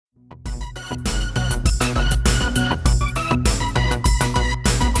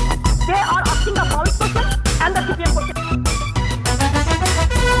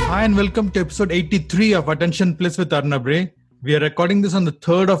Hi and welcome to episode 83 of Attention Plus with Arnab Ray. We are recording this on the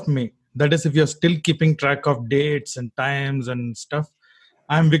 3rd of May. That is if you're still keeping track of dates and times and stuff.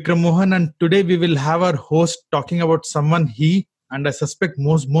 I'm Vikram Mohan and today we will have our host talking about someone he, and I suspect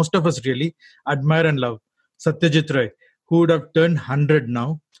most of us really, admire and love, Satyajit Ray, who would have turned 100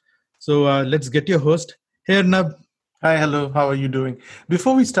 now. So let's get your host. Hey Arnab. Hi, hello. How are you doing?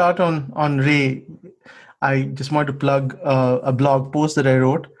 Before we start on Ray, I just want to plug a blog post that I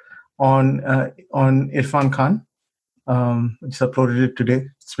wrote on Irfan Khan. I just uploaded it today.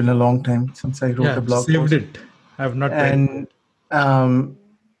 It's been a long time since I wrote a blog saved post. it. I have not read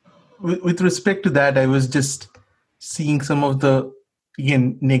it. With respect to that, I was just seeing some of the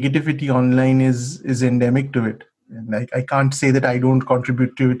negativity online is endemic to it, and I can't say that I don't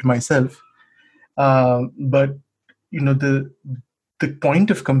contribute to it myself, but the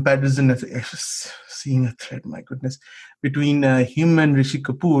point of comparison, I was seeing a thread, my goodness, between him and Rishi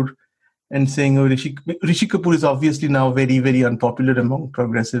Kapoor, and saying, Rishi Kapoor is obviously now very, very unpopular among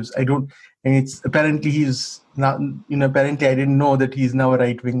progressives. Apparently he's not, apparently I didn't know that he's now a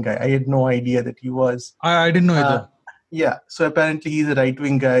right-wing guy. I had no idea that he was. I didn't know either. So apparently he's a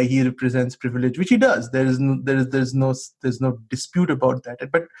right-wing guy. He represents privilege, which he does. There's no dispute about that.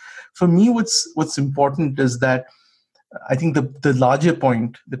 But for me, what's important is that I think the larger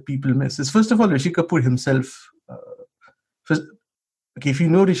point that people miss is, first of all, Rishi Kapoor himself. If you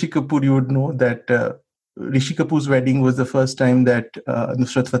know Rishi Kapoor, you would know that Rishi Kapoor's wedding was the first time that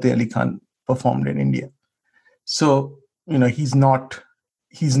Nusrat Fateh Ali Khan performed in India. So he's not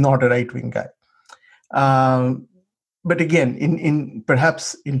a right-wing guy. But again, in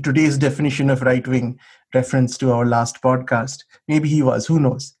perhaps in today's definition of right-wing, reference to our last podcast, maybe he was. Who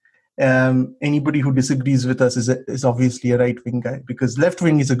knows? Anybody who disagrees with us is obviously a right-wing guy, because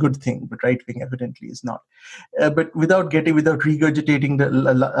left-wing is a good thing, but right-wing evidently is not. But without regurgitating the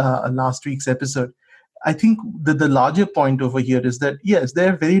last week's episode, I think that the larger point over here is that, yes,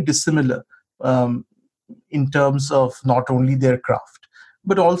 they're very dissimilar in terms of not only their craft,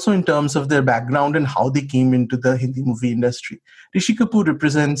 but also in terms of their background and how they came into the Hindi movie industry. Rishi Kapoor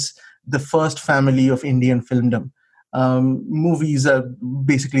represents the first family of Indian filmdom. Movies are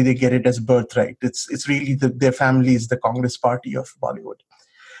basically, they get it as birthright. It's really their family is the Congress party of Bollywood.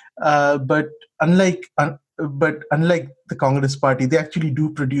 But unlike the Congress party, they actually do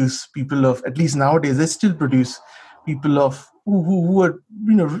produce people of, at least nowadays, they still produce people of who are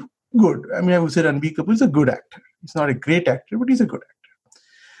good. I mean, I would say Ranbir Kapoor is a good actor. He's not a great actor, but he's a good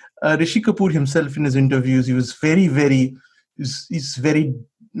actor. Rishi Kapoor himself, in his interviews, he was very, very, he's very,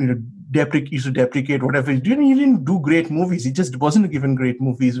 used to deprecate whatever he did. He didn't do great movies. He just wasn't given great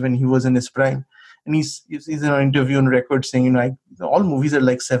movies when he was in his prime. And he's in an interview on record saying, all movies are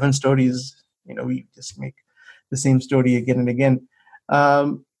like 7 stories. We just make the same story again and again.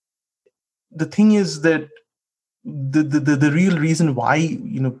 The thing is that the real reason why,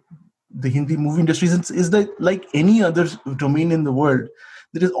 the Hindi movie industry is that, like any other domain in the world,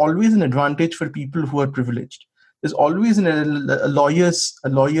 there is always an advantage for people who are privileged. There's always a lawyer's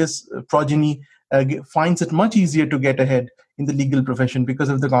progeny finds it much easier to get ahead in the legal profession because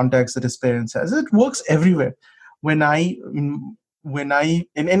of the contacts that his parents has. It works everywhere. And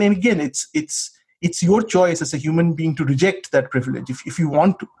again, it's your choice as a human being to reject that privilege if you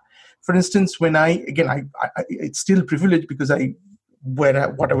want to. For instance, when it's still privilege because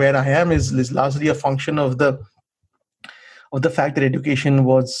where I am is largely a function of the fact that education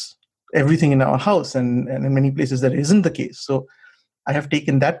was everything in our house, and in many places that isn't the case. So I have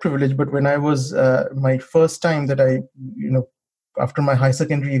taken that privilege. But when I was my first time that after my high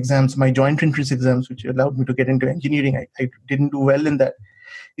secondary exams, my joint entrance exams, which allowed me to get into engineering, I didn't do well in that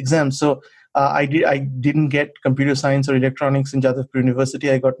exam. So I didn't get computer science or electronics in Jadavpur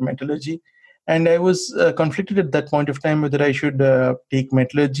University. I got metallurgy. And I was conflicted at that point of time whether I should take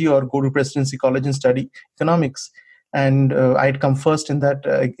metallurgy or go to Presidency College and study economics. And I had come first in that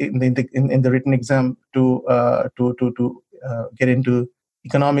in the written exam to get into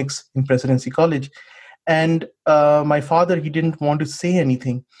economics in Presidency College. And my father, he didn't want to say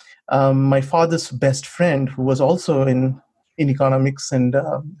anything. My father's best friend, who was also in economics and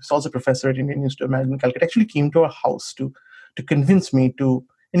was also a professor at Indian Institute of Management, Calcutta, actually came to our house to convince me to.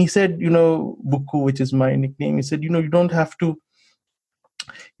 And he said, Bukku, which is my nickname, he said, you don't have to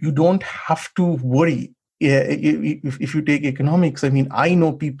worry. If you take economics, I mean, I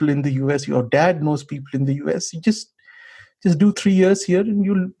know people in the US, your dad knows people in the US. You just do 3 years here and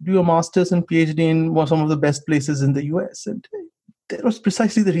you'll do a master's and PhD in some of the best places in the US. And that was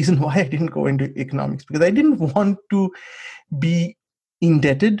precisely the reason why I didn't go into economics, because I didn't want to be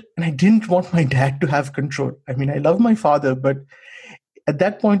indebted and I didn't want my dad to have control. I mean, I love my father, but at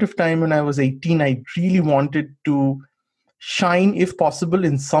that point of time when I was 18, I really wanted to shine, if possible,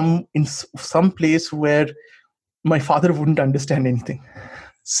 in some place where my father wouldn't understand anything.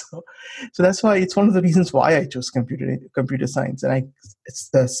 So that's why it's one of the reasons why I chose computer science. And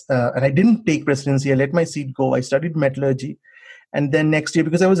I didn't take presidency. I let my seat go. I studied metallurgy. And then next year,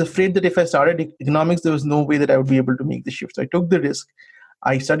 because I was afraid that if I started economics, there was no way that I would be able to make the shift. So I took the risk.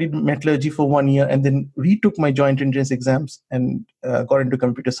 I studied metallurgy for 1 year and then retook my joint entrance exams and got into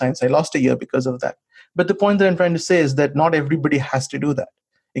computer science. I lost a year because of that. But the point that I'm trying to say is that not everybody has to do that.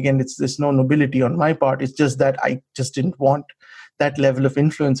 Again, there's no nobility on my part. It's just that I just didn't want that level of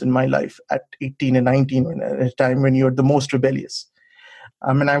influence in my life at 18 and 19, at a time when you're the most rebellious.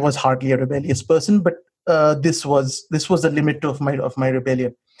 And I was hardly a rebellious person, but this was the limit of my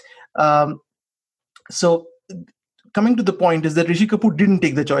rebellion. So coming to the point is that Rishi Kapoor didn't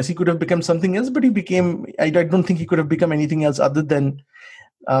take the choice. He could have become something else, but he became. I don't think he could have become anything else other than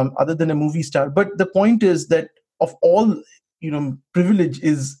a movie star. But the point is that of all, privilege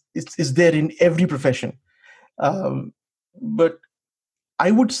is there in every profession. But I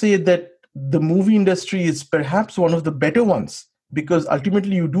would say that the movie industry is perhaps one of the better ones, because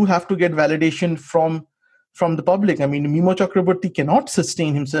ultimately you do have to get validation from the public. I mean, Mimo Chakraborty cannot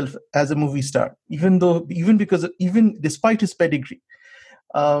sustain himself as a movie star, even despite his pedigree.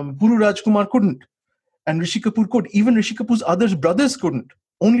 Puru Rajkumar couldn't, and Rishi Kapoor could. Even Rishi Kapoor's other brothers couldn't.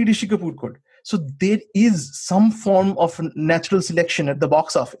 Only Rishi Kapoor could. So there is some form of natural selection at the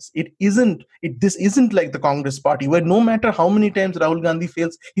box office. This isn't like the Congress party, where no matter how many times Rahul Gandhi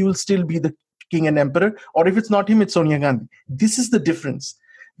fails, he will still be the king and emperor. Or if it's not him, it's Sonia Gandhi. This is the difference.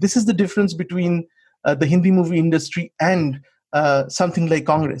 This is the difference between the Hindi movie industry and something like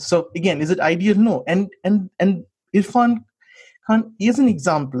Congress. So again, is it ideal? No. And Irfan Khan is an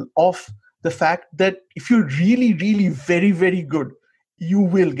example of the fact that if you're really, really very, very good, you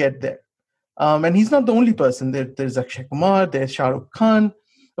will get there. And he's not the only person. There's Akshay Kumar, there's Shah Rukh Khan.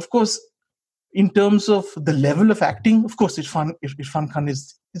 Of course, in terms of the level of acting, of course, Irfan Khan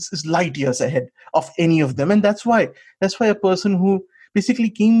is light years ahead of any of them. And that's why a person who basically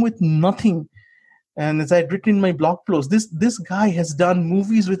came with nothing, and as I'd written in my blog post, this guy has done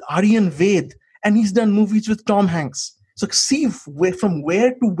movies with Aryan Ved, and he's done movies with Tom Hanks. So see from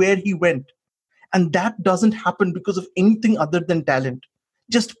where to where he went. And that doesn't happen because of anything other than talent.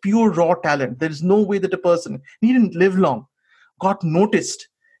 Just pure raw talent. There is no way that a person, he didn't live long, got noticed.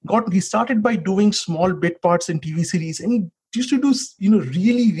 He started by doing small bit parts in TV series, and he used to do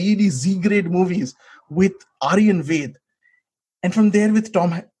really, really Z-grade movies with Aryan Ved, and from there with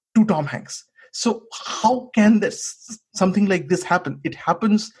Tom Hanks. So how can something like this happen? It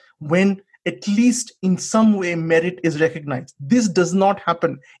happens when at least in some way merit is recognized. This does not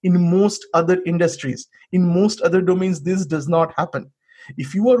happen in most other industries. In most other domains, this does not happen.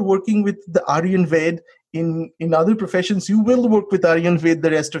 If you are working with the Aryan Ved in other professions, you will work with Aryan Ved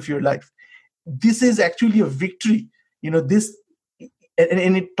the rest of your life. This is actually a victory. This,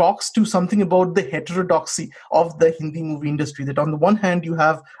 and it talks to something about the heterodoxy of the Hindi movie industry, that on the one hand, you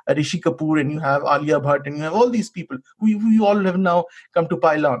have Rishi Kapoor and you have Alia Bhatt and you have all these people who we all have now come to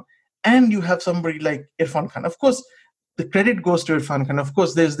pile on. And you have somebody like Irfan Khan. Of course, the credit goes to Irfan Khan. Of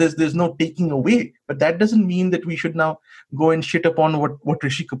course, there's no taking away, but that doesn't mean that we should now go and shit upon what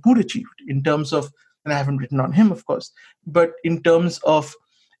Rishi Kapoor achieved in terms of, and I haven't written on him, of course, but in terms of,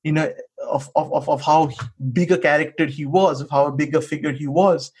 of how big a character he was, of how big a figure he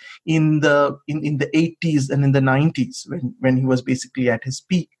was in the 80s and in the 90s when he was basically at his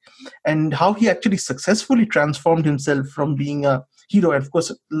peak, and how he actually successfully transformed himself from being a hero. And of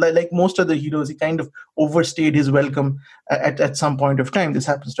course, like most other heroes, he kind of overstayed his welcome at some point of time. This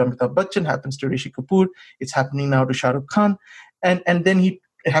happens to Amitabh Bachchan, happens to Rishi Kapoor, it's happening now to Shah Rukh Khan, and then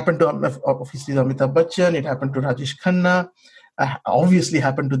it happened to obviously Amitabh Bachchan, it happened to Rajesh Khanna, obviously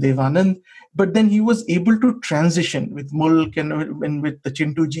happened to Dev Anand, but then he was able to transition with Mulk and with the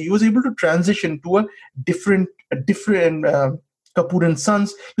Chintu Ji. He was able to transition to a different Kapoor and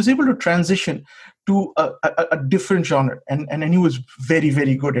Sons. He was able to transition to a different genre, and he was very,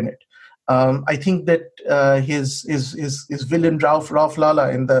 very good in it. I think that his villain Rauf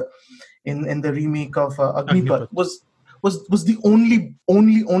Lala in the remake of Agnipath was the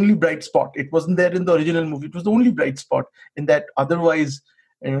only bright spot. It wasn't there in the original movie. It was the only bright spot in that otherwise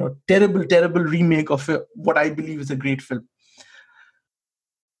terrible remake of what I believe is a great film.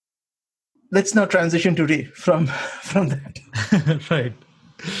 Let's now transition to Ray from that. Right.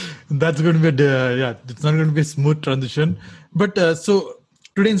 That's going to be it's not going to be a smooth transition. But so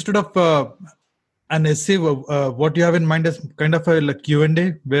today, instead of an essay, what you have in mind is kind of a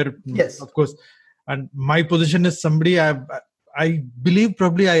Q&A where, yes, of course. And my position is somebody I believe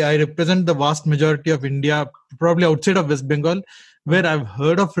probably I represent the vast majority of India, probably outside of West Bengal, where I've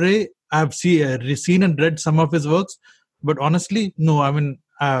heard of Ray. I've seen and read some of his works, but honestly, no. I mean,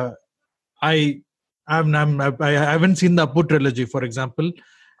 I haven't seen the Apu trilogy, for example.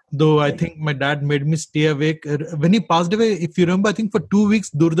 Though I think my dad made me stay awake when he passed away. If you remember, I think for 2 weeks,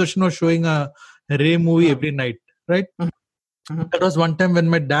 Doordarshan was showing a Ray movie every night, right? Mm-hmm. That was one time when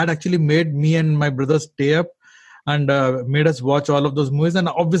my dad actually made me and my brother stay up and made us watch all of those movies. And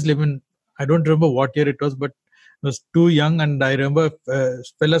obviously, I don't remember what year it was, but I was too young, and I remember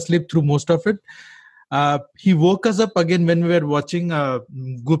fell asleep through most of it. He woke us up again when we were watching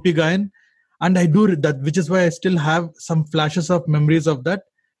Gopi Gayan, and I do that, which is why I still have some flashes of memories of that.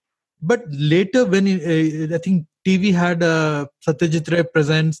 But later, when I think TV had Satyajit Ray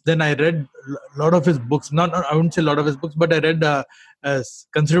Presents, then I read a lot of his books. Not I wouldn't say a lot of his books, but I read a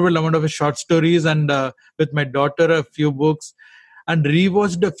considerable amount of his short stories, and with my daughter a few books, and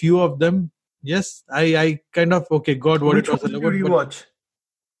rewatched a few of them. Yes, I kind of got what Which it was one did about. you rewatch?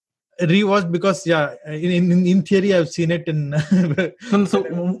 Rewatched because in theory I've seen it in. So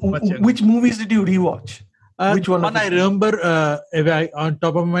which movies did you rewatch? Which one I remember on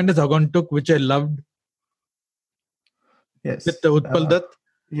top of my mind is Agantuk, which I loved. Yes. With Utpal Dutt.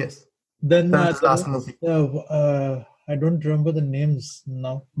 Yes. Then that's the last movie. I don't remember the names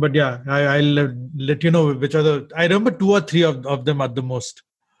now, but yeah, I'll let you know which are the. I remember 2 or 3 of them at the most.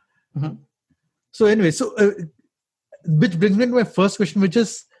 Mm-hmm. So anyway, which brings me to my first question, which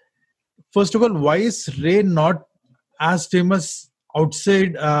is, first of all, why is Ray not as famous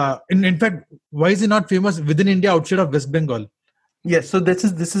outside? In fact, why is he not famous within India outside of West Bengal? Yes, so this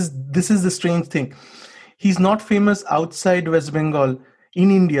is the strange thing. He's not famous outside West Bengal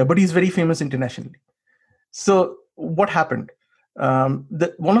in India, but he's very famous internationally. So what happened?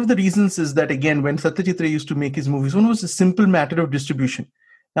 One of the reasons is that, again, when Satyajit Ray used to make his movies, one was a simple matter of distribution.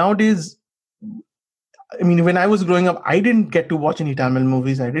 Nowadays, I mean, when I was growing up, I didn't get to watch any Tamil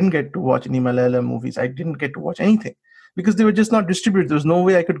movies. I didn't get to watch any Malayalam movies. I didn't get to watch anything because they were just not distributed. There was no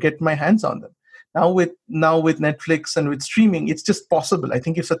way I could get my hands on them. Now with Netflix and with streaming, it's just possible. I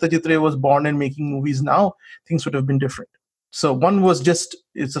think if Satyajit Ray was born and making movies now, things would have been different. So one was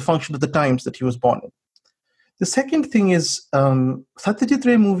it's a function of the times that he was born in. The second thing is Satyajit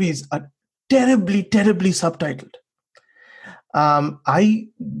Ray movies are terribly, terribly subtitled. I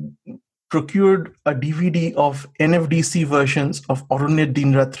procured a DVD of NFDC versions of Arunye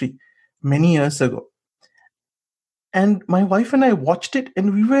Dinratri many years ago. And my wife and I watched it,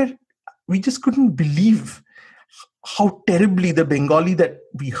 and we just couldn't believe how terribly the Bengali that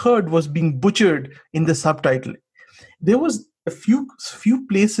we heard was being butchered in the subtitle. There was a few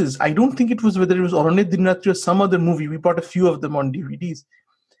places, I don't think it was whether it was Arunye Dinratri or some other movie, we bought a few of them on DVDs.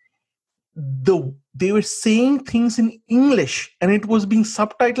 They were saying things in English and it was being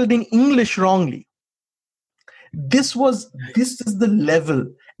subtitled in English wrongly. This is the level.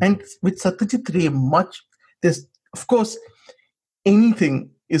 And with Satyajit Ray, there's, of course,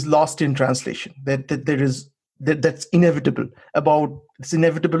 anything is lost in translation. That's inevitable. About this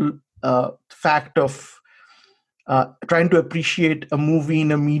inevitable fact of trying to appreciate a movie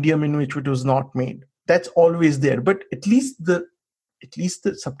in a medium in which it was not made. That's always there. But at least the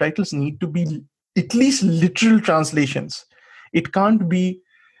subtitles need to be at least literal translations. It can't be,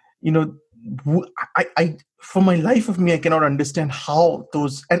 for my life of me, I cannot understand how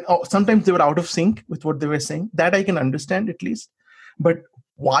those, and sometimes they were out of sync with what they were saying. That I can understand at least. But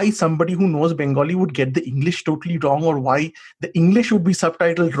why somebody who knows Bengali would get the English totally wrong, or why the English would be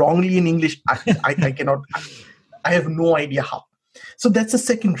subtitled wrongly in English, I cannot, I have no idea how. So that's the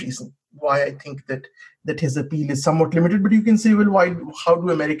second reason why I think that his appeal is somewhat limited. But you can say, well, how do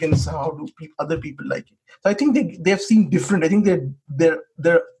Americans, how do other people like it? So I think they have seen different. I think there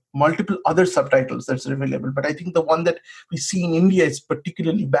are multiple other subtitles that's available. But I think the one that we see in India is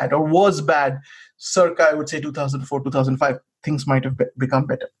particularly bad, or was bad, circa, I would say, 2004, 2005. Things might have become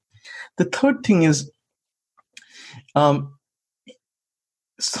better. The third thing is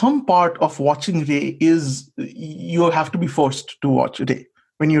some part of watching Ray is you have to be forced to watch Ray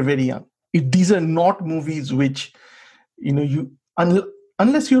when you're very young. These are not movies which,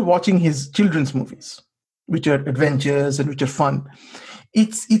 unless you're watching his children's movies, which are adventures and which are fun,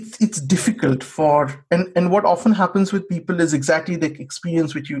 it's difficult and what often happens with people is exactly the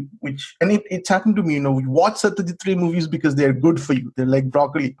experience it's happened to me. We watch Satyajit Ray movies because they're good for you. They're like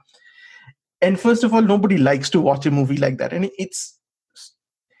broccoli. And first of all, nobody likes to watch a movie like that. And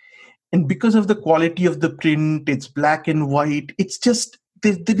because of the quality of the print, it's black and white. It's just,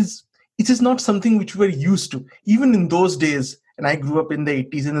 it is not something which we're used to. Even in those days, and I grew up in the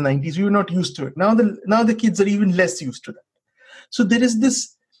 80s and the 90s, we were not used to it. Now the kids are even less used to that. So there is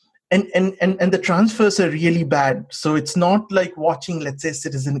this, and the transfers are really bad. So it's not like watching, let's say,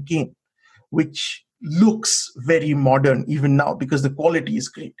 Citizen Kane, which looks very modern even now because the quality is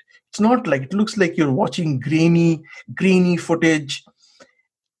great. It's not like, it looks like you're watching grainy footage,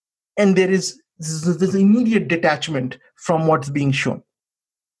 and there's immediate detachment from what's being shown.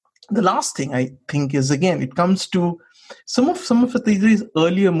 The last thing I think is, again, it comes to some of these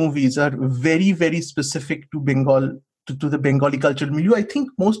earlier movies are very, very specific to Bengal, to the Bengali cultural milieu. I think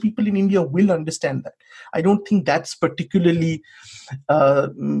most people in India will understand that. I don't think that's particularly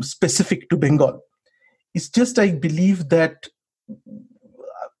specific to Bengal. It's just, I believe that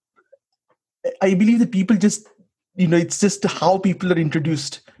people just, it's just how people are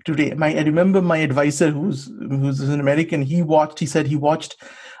introduced today. I remember my advisor, who's an American, he said he watched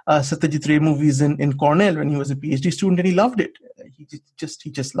Satyajit Ray movies in Cornell when he was a PhD student, and he loved it. He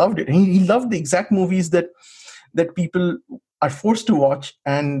just loved it. And he loved the exact movies that people are forced to watch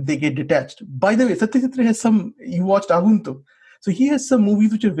and they get detached. By the way, Satyajit Ray has you watched Aguntuk. So he has some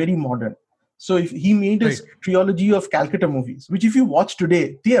movies which are very modern. So if he made a trilogy of Calcutta movies, which if you watch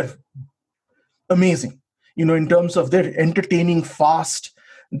today, they are amazing. In terms of they're entertaining, fast.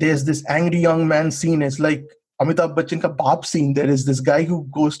 There's this angry young man scene. It's like Amitabh Bachchan ka baap scene. There is this guy who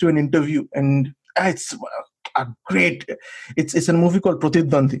goes to an interview, and it's a great. It's a movie called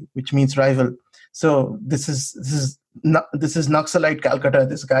Pratidbandhi, which means rival. So this is Naxalite Calcutta.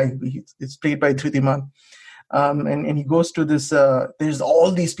 This guy, it's played by Dhritiman, and he goes to this. There's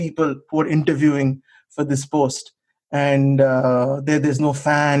all these people who are interviewing for this post, and there's no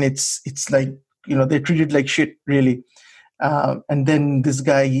fan. It's like, they're treated like shit, really. And then this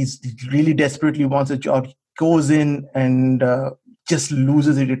guy, he really desperately wants a job. He goes in and just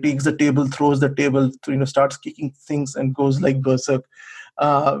loses it. He takes the table, throws the table, starts kicking things, and goes like berserk.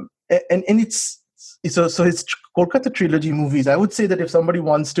 And it's Kolkata trilogy movies. I would say that if somebody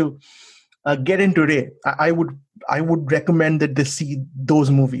wants to get in today, I would recommend that they see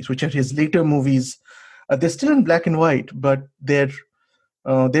those movies, which are his later movies. They're still in black and white, but they're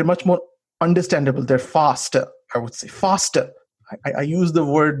much more understandable. They're faster. I would say faster. I use the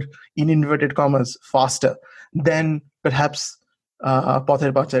word in inverted commas, faster than perhaps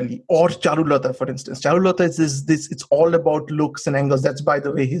Pather Panchali or Charulata, for instance. Charulata is this. It's all about looks and angles. That's, by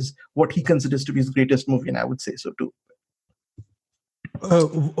the way, what he considers to be his greatest movie, and I would say so too.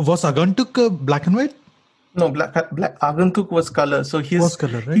 Was Aguntuk black and white? No, black. Aguntuk was color. So was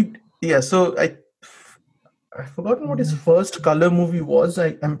color, right? So I've forgotten what his first color movie was.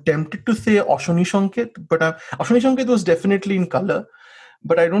 I'm tempted to say Ashwini Sanket, but Ashwini Sanket was definitely in color.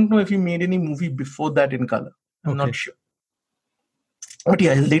 But I don't know if he made any movie before that in color. I'm not sure. But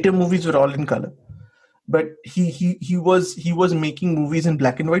yeah, his later movies were all in color. But he was making movies in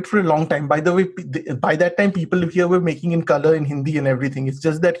black and white for a long time. By the way, by that time, people here were making in color in Hindi and everything. It's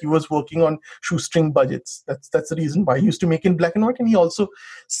just that he was working on shoestring budgets. That's the reason why he used to make in black and white. And he also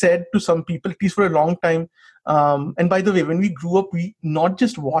said to some people, at least for a long time. And by the way, when we grew up, we not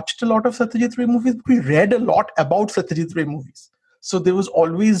just watched a lot of Satyajit Ray movies, but we read a lot about Satyajit Ray movies. So there was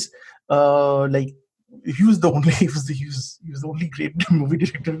always he was the only great movie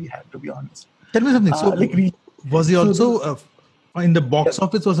director we had, to be honest. Tell me something. So, was he also in the box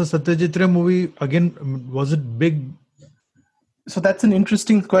office? Was a Satyajit Ray movie again? Was it big? So that's an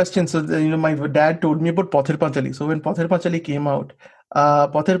interesting question. So my dad told me about Pather Panchali. So when Pather Panchali came out,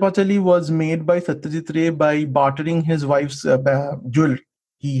 Pather Panchali was made by Satyajit Ray by bartering his wife's jewelry.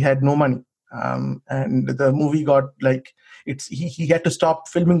 He had no money, and the movie got he had to stop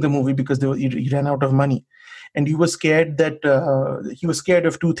filming the movie because he ran out of money, and he was scared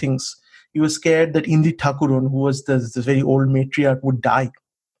of two things. He was scared that Indri Thakurun, who was this very old matriarch, would die,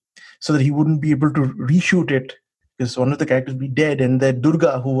 so that he wouldn't be able to reshoot it because one of the characters would be dead, and that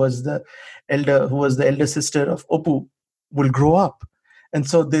Durga, who was the elder sister of Oppu, will grow up, and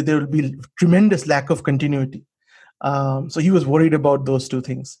so there will be tremendous lack of continuity. So he was worried about those two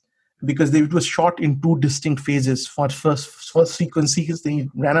things because it was shot in two distinct phases. For first sequence, he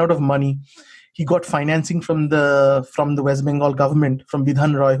ran out of money. He got financing from the West Bengal government, from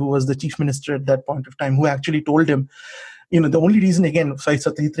Bidhan Roy, who was the chief minister at that point of time, who actually told him, the only reason, again,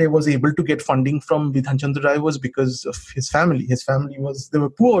 Satyajit Ray was able to get funding from Bidhan Chandra Roy was because of his family. His family they were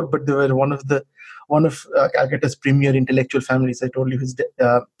poor, but they were one of Calcutta's premier intellectual families. I told you,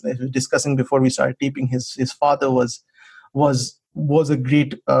 discussing before we started taping, his father was a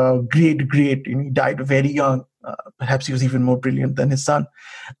great. He died very young. Perhaps he was even more brilliant than his son.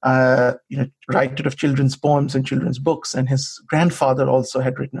 Writer of children's poems and children's books, and his grandfather also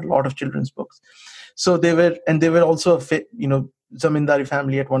had written a lot of children's books. So they were also zamindari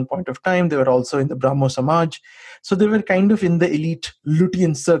family at one point of time. They were also in the Brahmo Samaj. So they were kind of in the elite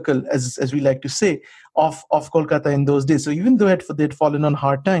Lutean circle, as we like to say, of Kolkata in those days. So even though they'd fallen on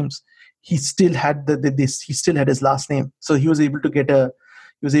hard times, he still had he still had his last name. So he was able to get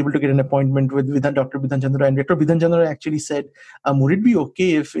an appointment with Dr. Bidhan Chandra. And Dr. Bidhan Chandra actually said, would it be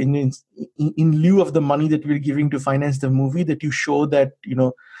okay if in lieu of the money that we're giving to finance the movie, that you show that,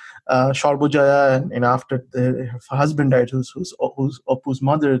 Sharbojaya and after her husband died, who's Appu's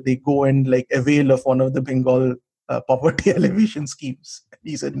mother, they go and like avail of one of the Bengal poverty alleviation schemes.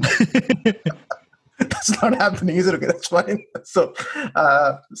 He said, no. That's not happening. He said, okay, that's fine. So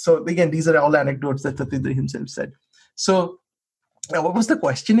again, these are all anecdotes that Satyendra himself said. So what was the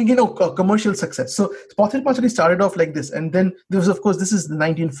question again? Commercial success. So Pather Panchali started off like this, and then there was, of course, this is the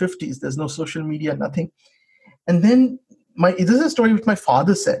 1950s. There's no social media, nothing. And then this is a story which my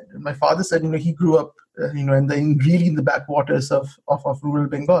father said. My father said, he grew up, and then really in the backwaters of rural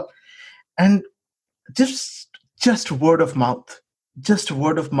Bengal, and just word of mouth,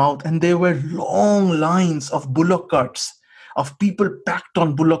 and there were long lines of bullock carts, of people packed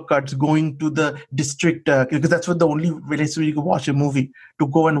on bullock carts going to the district, because that's what the only place where you could watch a movie, to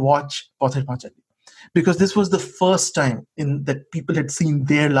go and watch Pather Panchali, because this was the first time that people had seen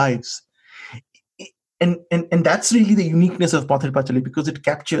their lives. And that's really the uniqueness of Pather Panchali, because it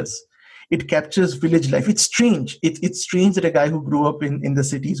captures village life. It's strange. It's strange that a guy who grew up in the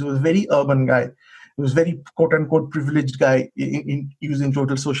cities, who was a very urban guy, who was very quote unquote privileged guy in using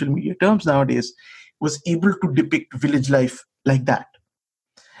total social media terms nowadays, was able to depict village life like that.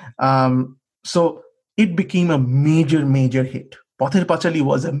 So it became a major hit. Pather Panchali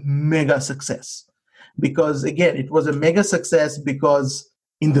was a mega success, because again, it was a mega success because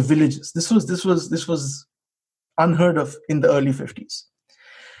in the villages, this was unheard of in the early 50s.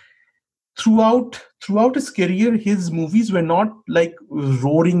 Throughout his career, his movies were not like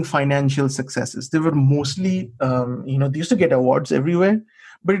roaring financial successes. They were mostly, they used to get awards everywhere,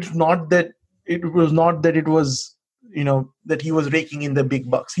 but it's not that it was that he was raking in the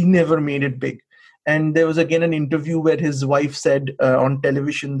big bucks. He never made it big. And there was again an interview where his wife said on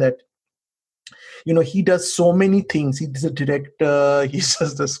television that, he does so many things. He's a director, he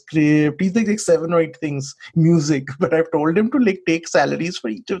does the script, he's like 7 or 8 things, music, but I've told him to take salaries for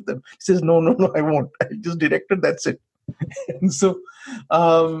each of them. He says, no, I won't. I just directed, that's it. And so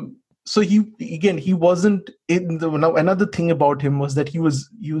he wasn't in the. Now another thing about him was that he was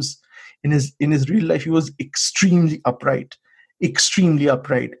in his real life, he was extremely upright,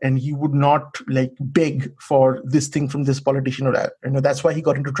 and he would not beg for this thing from this politician or that. That's why he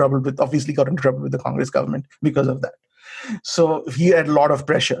got into trouble with the Congress government because of that. So he had a lot of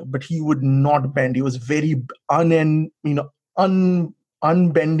pressure, but he would not bend. He was very unbending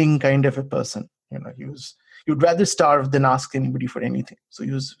kind of a person. He would rather starve than ask anybody for anything. So he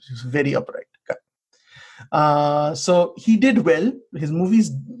was very upright. So he did well. His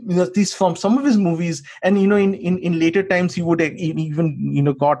movies, these from some of his movies, and in later times he would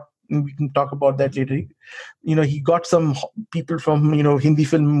even got. We can talk about that later. He got some people from Hindi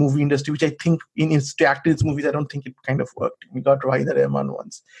film movie industry, which I think to act in his movies, I don't think it kind of worked. We got Wahida Rehman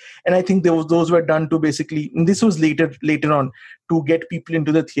once, and I think those were done to basically. And this was later on to get people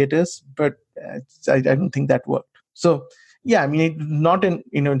into the theaters, but I don't think that worked. So. Yeah,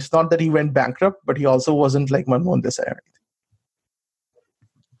 it's not that he went bankrupt, but he also wasn't like Manmohan Desai or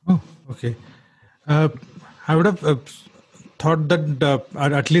Oh, anything. okay. I would have thought that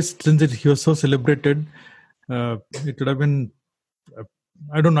at least since he was so celebrated, it would have been,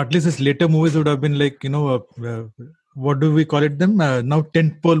 I don't know, at least his later movies would have been what do we call it them? Now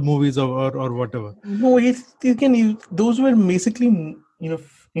tentpole movies or whatever. No, those were basically,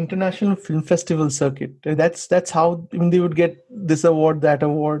 international film festival circuit. That's how they would get this award, that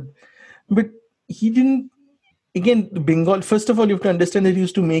award. But he didn't. Again, Bengal. First of all, you have to understand that he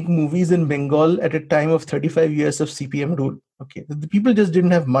used to make movies in Bengal at a time of 35 years of CPM rule. Okay, the people just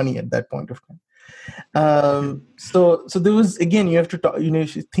didn't have money at that point of time. So there was, again, you have to talk. You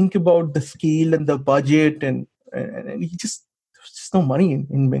should think about the scale and the budget, and he just. No money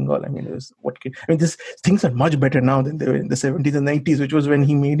in Bengal. These things are much better now than they were in the 70s and 90s, which was when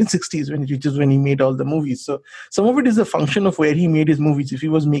he made in 60s, which is when he made all the movies. So some of it is a function of where he made his movies. If he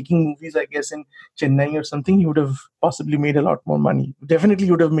was making movies, I guess, in Chennai or something, he would have possibly made a lot more money. Definitely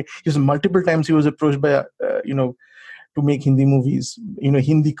he would have made, multiple times he was approached by, to make Hindi movies,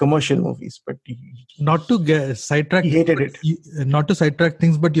 Hindi commercial movies, but not to get sidetracked. He hated it. Not to sidetrack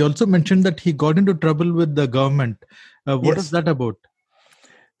things, but you also mentioned that he got into trouble with the government. What is that about?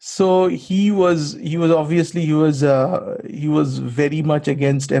 So he was obviously he was very much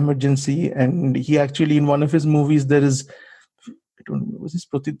against emergency, and he actually, in one of his movies, there is, I don't remember, was this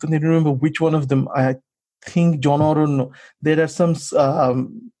Pratik? I don't remember which one of them. I think John or no. There are some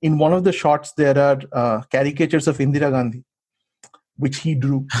in one of the shots there are caricatures of Indira Gandhi, which he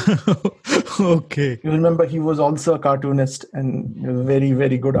drew. Okay. You remember he was also a cartoonist and a very,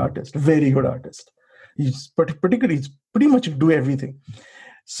 very good artist. Very good artist. He's particularly, he's pretty much do everything.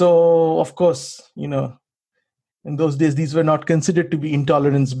 So, of course, in those days, these were not considered to be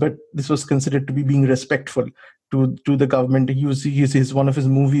intolerance, but this was considered to be being respectful to the government. One of his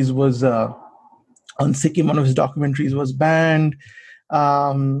movies was on Sikkim. One of his documentaries was banned.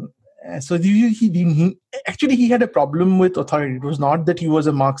 So he actually he had a problem with authority. It was not that he was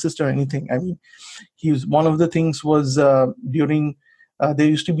a Marxist or anything. I mean, one of the things was during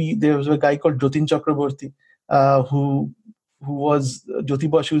there was a guy called Jatin Chakraborty who was Jyoti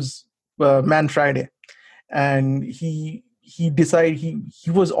Basu's Man Friday, and he decided he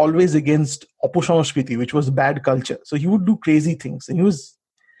was always against Aposhanskriti, which was bad culture. So he would do crazy things, and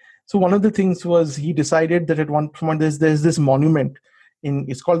so one of the things was he decided that at one point there's this monument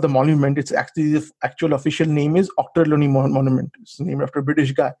it's called the Monument. It's actually the actual official name is Ochterlony Monument. It's named after a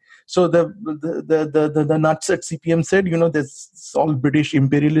British guy. So the nuts at CPM said, there's all British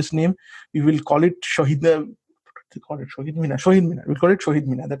imperialist name. We will call it Shahid. They call it Shahid Mina. We'll call it Shahid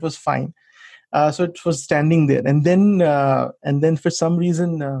Mina. That was fine. So it was standing there, and then for some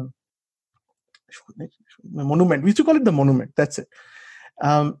reason, monument. We used to call it the Monument. That's it.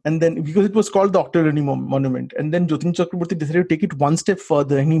 And then because it was called the Ochterlony Monument, and then Jatin Chakraborty decided to take it one step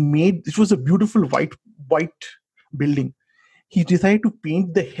further, and it was a beautiful white building. He decided to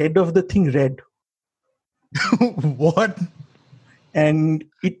paint the head of the thing red. What? And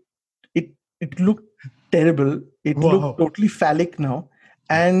it looked terrible. It looked totally phallic now,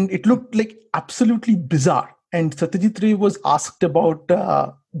 and it looked like absolutely bizarre. And Satyajit Ray was asked about.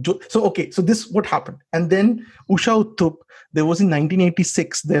 So this what happened, and then Usha Uthup. There was in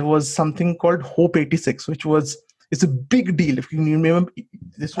 1986. There was something called Hope 86, which it's a big deal. If you remember,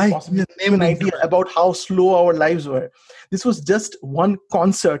 this was possibly an idea about how slow our lives were. This was just one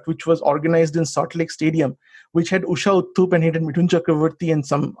concert which was organized in Salt Lake Stadium, which had Usha Uthup and it had Mithun Chakraborty and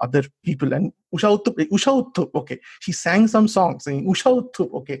some other people. And Usha Uthup, okay, she sang some songs. And Usha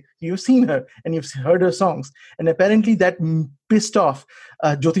Uthup, okay, you've seen her and you've heard her songs. And apparently that pissed off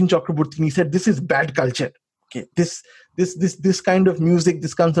Jatin Chakraborty. And he said, "This is bad culture. Okay, this kind of music,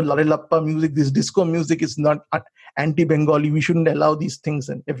 this kind of Larelappa music, this disco music is not anti-Bengali. We shouldn't allow these things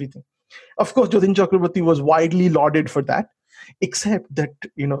and everything." Of course, Jatin Chakraborty was widely lauded for that, except that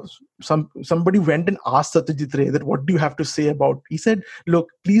somebody went and asked Satyajit Ray that, "What do you have to say about?" He said, "Look,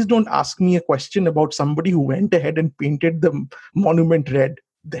 please don't ask me a question about somebody who went ahead and painted the monument red.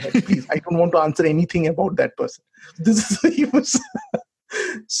 Please, I don't want to answer anything about that person." He was.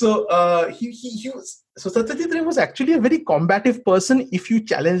 So So Satyajit Ray was actually a very combative person if you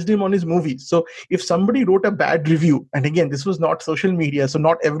challenged him on his movies. So if somebody wrote a bad review, and again, this was not social media, so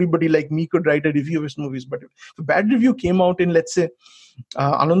not everybody like me could write a review of his movies, but if a bad review came out in, let's say,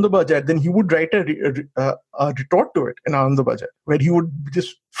 Anandabhajar, then he would write a retort to it in Anandabhajar, where he would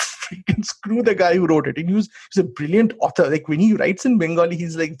just freaking screw the guy who wrote it. And he's a brilliant author. Like when he writes in Bengali,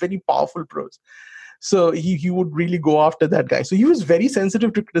 he's like very powerful prose. So he would really go after that guy. So he was very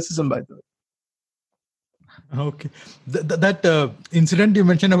sensitive to criticism, by the way. Okay. That incident you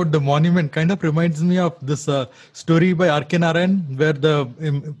mentioned about the monument kind of reminds me of this story by R.K. Narayan, where the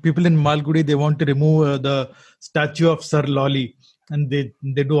people in Malgudi, they want to remove the statue of Sir Lolly, and they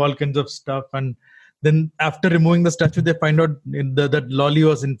do all kinds of stuff. And then after removing the statue, they find out that Lolly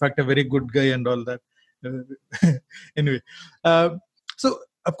was in fact a very good guy and all that. Anyway, so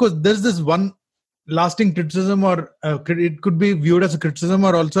of course there's this one lasting criticism, or it could be viewed as a criticism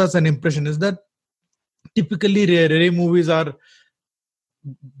or also as an impression, is that typically Ray movies are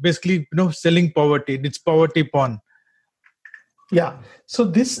basically selling poverty. It's poverty porn. Yeah. So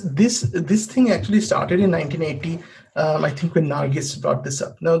this thing actually started in 1980. I think when Nargis brought this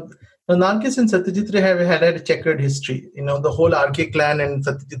up. Now Nargis and Satyajit Ray had a checkered history. The whole RK clan and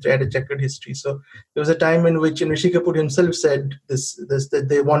Satyajit Ray had a checkered history. So there was a time in which Rishi Kapoor himself said this that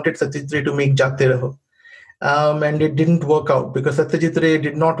they wanted Satyajit Ray to make Jaate Raho. And it didn't work out because Satyajit Ray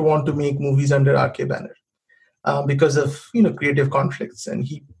did not want to make movies under RK banner because of creative conflicts, and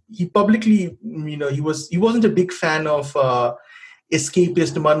he publicly he wasn't a big fan of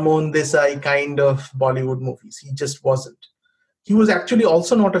escapist Manmohan Desai kind of Bollywood movies. He just wasn't. He was actually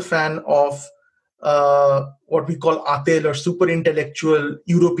also not a fan of what we call atel or super intellectual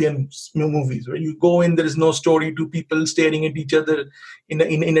European movies, where you go in, there is no story, two people staring at each other in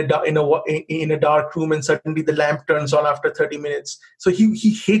a dark room, and suddenly the lamp turns on after 30 minutes. So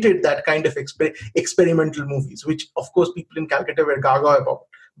he hated that kind of experimental movies, which of course people in Calcutta were gaga about.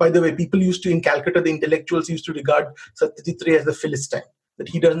 By the way, people used to, in Calcutta, the intellectuals used to regard Satyajit Ray as the Philistine, that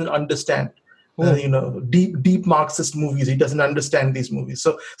he doesn't understand deep Marxist movies. He doesn't understand these movies.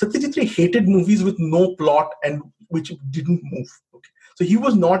 So Satyajit Ray hated movies with no plot and which didn't move. Okay. So he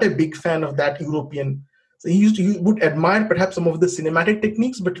was not a big fan of that European. So he would admire perhaps some of the cinematic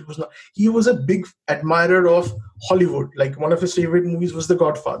techniques, but it was not. He was a big admirer of Hollywood. Like one of his favorite movies was The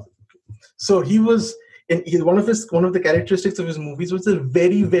Godfather. So he was. And one of the characteristics of his movies was the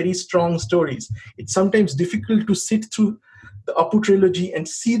very, very strong stories. It's sometimes difficult to sit through the Apu trilogy and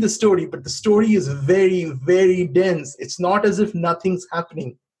see the story, but the story is very, very dense. It's not as if nothing's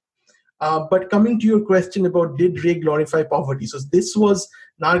happening. But coming to your question about did Ray glorify poverty? So this was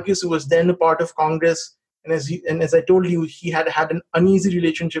Nargis, who was then a part of Congress, and as I told you, he had an uneasy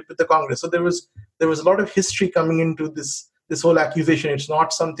relationship with the Congress. So there was a lot of history coming into this whole accusation. It's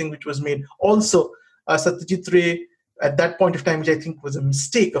not something which was made. Also, Satyajit Ray, at that point of time, which I think was a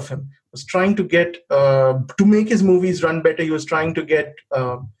mistake of him, was trying to get to make his movies run better. He was trying to get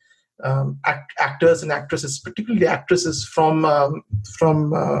actors and actresses, particularly actresses from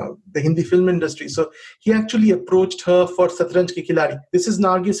the Hindi film industry. So he actually approached her for Satranj Ke Khiladi. This is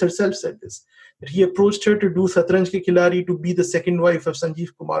Nargis herself said this, that he approached her to do Satranj Ke Khiladi, to be the second wife of Sanjeev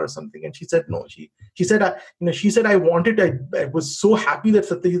Kumar or something, and she said no. She said I wanted. I was so happy that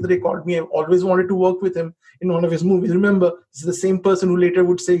Satyajit Ray called me. I always wanted to work with him in one of his movies. Remember, this is the same person who later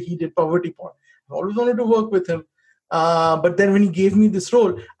would say he did poverty porn. I always wanted to work with him. But then when he gave me this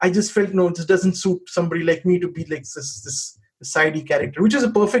role, I just felt, no, this doesn't suit somebody like me to be like this sidey character, which is a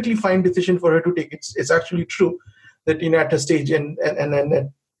perfectly fine decision for her to take. It's actually true that at her stage and at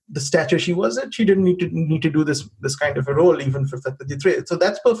the stature she was at, she didn't need to do this kind of a role even for Satyajit Ray. So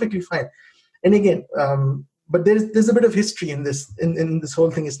that's perfectly fine. And again, but there's a bit of history in this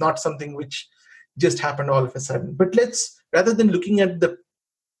whole thing. It's not something which just happened all of a sudden. But rather than looking at the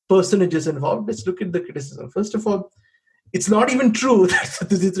personages involved, let's look at the criticism. First of all, it's not even true that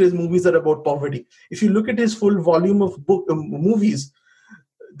Satyajit Ray's movies are about poverty. If you look at his full volume of movies,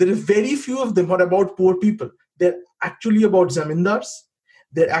 there are very few of them are about poor people. They're actually about zamindars.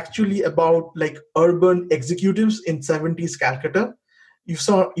 They're actually about like urban executives in 70s Calcutta. You've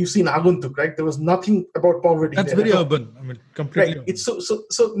seen Aguntuk, right? There was nothing about poverty. That's very urban. I mean, completely. Right. It's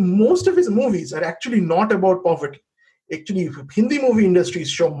so most of his movies are actually not about poverty. Actually, Hindi movie industries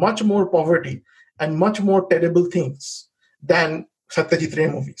show much more poverty and much more terrible things than Satyajit Ray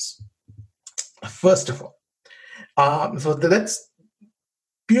movies. First of all, so that's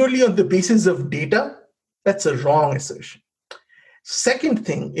purely on the basis of data. That's a wrong assertion. Second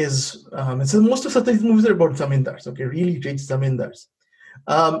thing is, so most of Satyajit movies are about zamindars. Okay, really rich zamindars.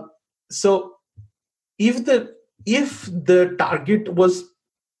 So if the target was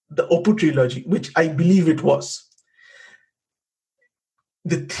the Apu trilogy, which I believe it was,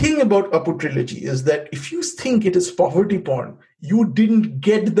 the thing about Apu trilogy is that if you think it is poverty porn, you didn't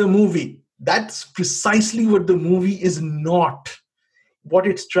get the movie. That's precisely what the movie is not. What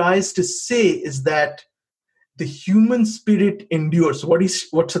it tries to say is that the human spirit endures. What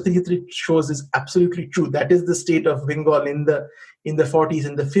Satyajit Ray shows is absolutely true. That is the state of Bengal in the 40s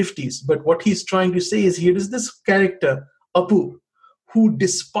and the 50s. But what he's trying to say is, here is this character, Apu, who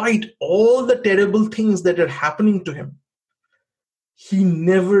despite all the terrible things that are happening to him, he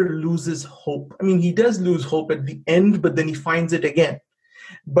never loses hope. I mean, he does lose hope at the end, but then he finds it again.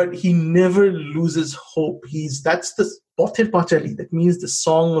 But he never loses hope. That's the Pather Pachali, that means the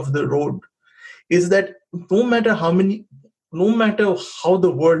song of the road, is that no matter how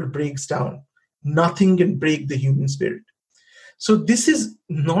the world breaks down, nothing can break the human spirit. So this is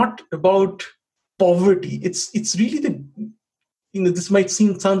not about poverty. It's really this might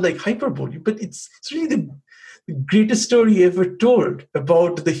sound like hyperbole, but it's really the greatest story ever told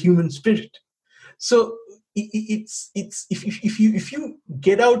about the human spirit. So it's if you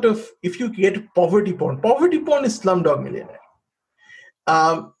get poverty porn is Slumdog Millionaire.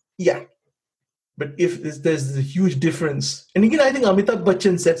 Yeah. But if there's a huge difference, and again, I think Amitabh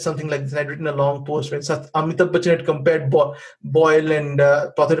Bachchan said something like this. I'd written a long post where Amitabh Bachchan had compared Boyle and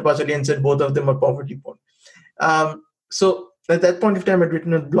Pather Pachali and said both of them are poverty porn. So at that point of time, I'd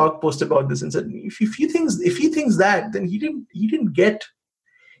written a blog post about this and said, if he thinks that, then he didn't get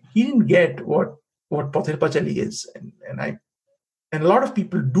what Pather Pachali is, and And a lot of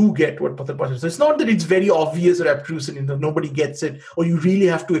people do get what Pathar Pasha is. So it's not that it's very obvious or obtrusive, nobody gets it, or you really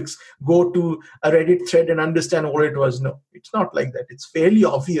have to go to a Reddit thread and understand what it was. No, it's not like that. It's fairly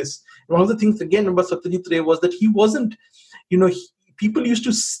obvious. And one of the things, again, about Satyajit Ray was that he wasn't, people used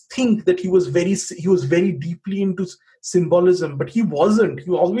to think that he was very deeply into symbolism, but he wasn't.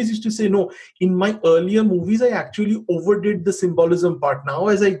 He always used to say, no, in my earlier movies, I actually overdid the symbolism part. Now,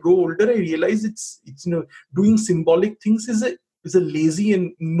 as I grow older, I realize it's doing symbolic things is a lazy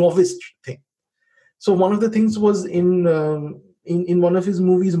and novice thing. So one of the things was in one of his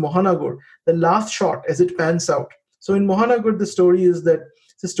movies, Mohanagar, the last shot as it pans out. So in Mohanagar, the story is that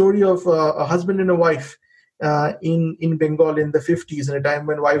it's a story of a husband and a wife in Bengal in the 50s, in a time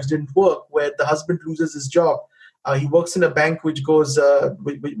when wives didn't work, where the husband loses his job. He works in a bank which goes,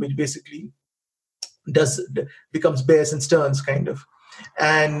 which basically becomes Bears and Stearns kind of,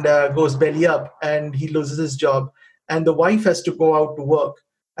 and goes belly up, and he loses his job. And the wife has to go out to work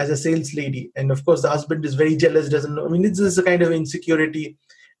as a sales lady. And of course, the husband is very jealous, doesn't know. I mean, it's just a kind of insecurity.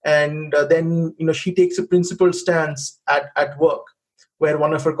 And then, she takes a principled stance at work where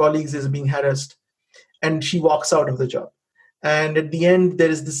one of her colleagues is being harassed. And she walks out of the job. And at the end, there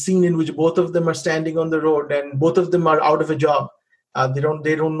is the scene in which both of them are standing on the road and both of them are out of a job. They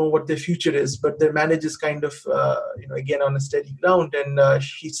don't know what their future is, but their marriage is kind of, again, on a steady ground. And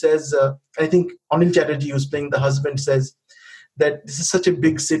she says, I think Anil Chatterjee, who's playing the husband, says that this is such a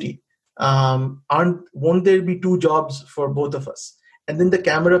big city. Won't there be two jobs for both of us? And then the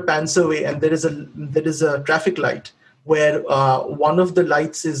camera pans away, and there is a traffic light where one of the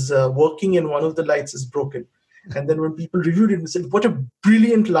lights is working and one of the lights is broken. And then when people reviewed it and said, "What a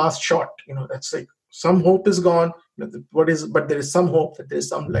brilliant last shot!" That's like, some hope is gone. But there is some hope that there is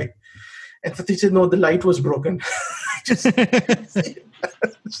some light. And Satish said, "No, the light was broken." Just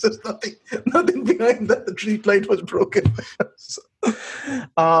there's nothing behind that. The street light was broken.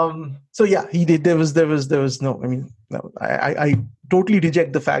 So yeah, he did. There was no. I mean, no. I totally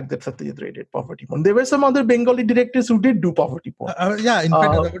reject the fact that Satyajit Ray did poverty porn. There were some other Bengali directors who did do poverty porn. Yeah, in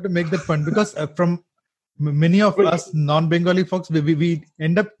fact, I wanted to make that point because from many of us non-Bengali folks, we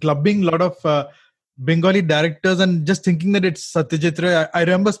end up clubbing a lot of Bengali directors and just thinking that it's Satyajit Ray. I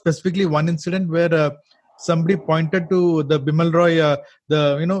remember specifically one incident where somebody pointed to the Bimal Roy,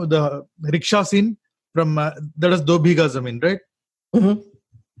 the rickshaw scene from that was Do Bhiga Zameen, right? Mm-hmm.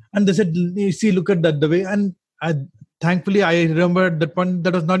 And they said, "You see, look at that the way." And thankfully, I remember at that point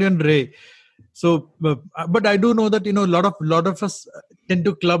that was not even Ray. So, but I do know that a lot of us tend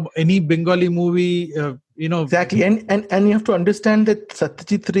to club any Bengali movie. Exactly, and you have to understand that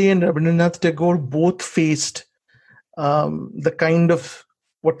Satyajit Ray and Rabindranath Tagore both faced the kind of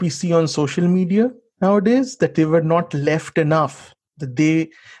what we see on social media nowadays, that they were not left enough. That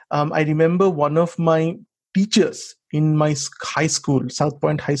they, I remember one of my teachers in my high school, South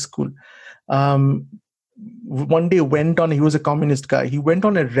Point High School, one day he was a communist guy. He went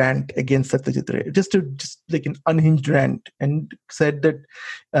on a rant against Satyajit Ray, just like an unhinged rant, and said that,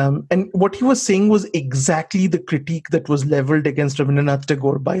 and what he was saying was exactly the critique that was leveled against Rabindranath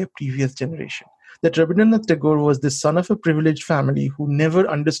Tagore by a previous generation. That Rabindranath Tagore was the son of a privileged family who never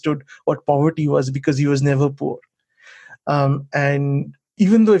understood what poverty was because he was never poor. And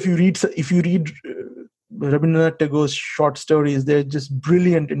even though if you read Rabindranath Tagore's short stories, they're just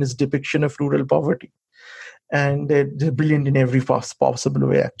brilliant in his depiction of rural poverty. And they're brilliant in every possible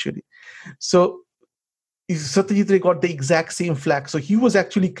way, actually. So Satyajit Ray got the exact same flack. So he was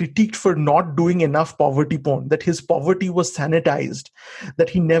actually critiqued for not doing enough poverty porn, that his poverty was sanitized, that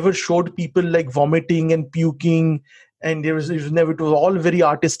he never showed people like vomiting and puking, and it was all very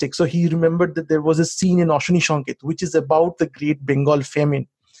artistic. So he remembered that there was a scene in Ashwini Shankit, which is about the Great Bengal famine,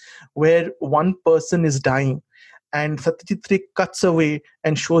 where one person is dying. And Satyajit Ray cuts away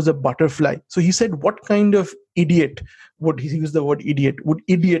and shows a butterfly. So he said, what kind of idiot would, he used the word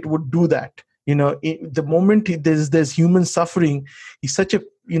idiot would do that? The moment there's human suffering, he's such a,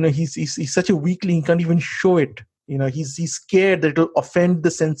 he's such a weakling, he can't even show it. He's scared that it'll offend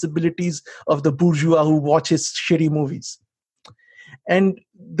the sensibilities of the bourgeois who watch his shitty movies. And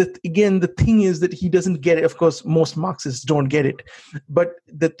the thing is that he doesn't get it. Of course, most Marxists don't get it. But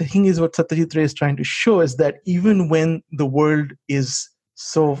the thing is, what Satyajit Ray is trying to show is that even when the world is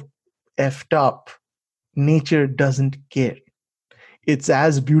so effed up, nature doesn't care. It's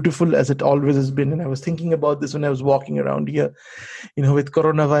as beautiful as it always has been. And I was thinking about this when I was walking around here, with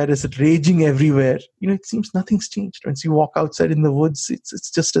coronavirus, it raging everywhere. It seems nothing's changed. Once you walk outside in the woods, it's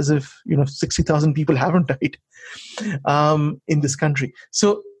just as if, 60,000 people haven't died in this country.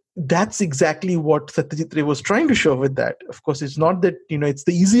 So that's exactly what Satyajit Ray was trying to show with that. Of course, it's not that, it's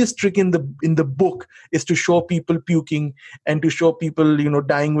the easiest trick in the book is to show people puking and to show people,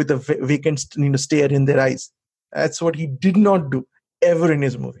 dying with a vacant, stare in their eyes. That's what he did not do ever in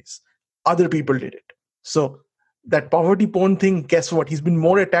his movies. Other people did it. So that poverty porn thing, guess what? He's been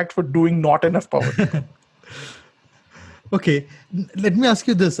more attacked for doing not enough poverty. Okay, let me ask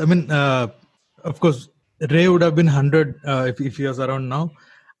you this. I mean, of course, Ray would have been 100 if he was around now.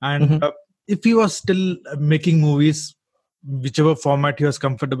 And if he was still making movies, whichever format he was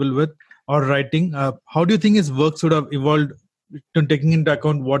comfortable with, or writing, how do you think his works would have evolved, taking into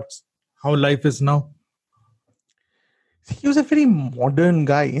account how life is now? He was a very modern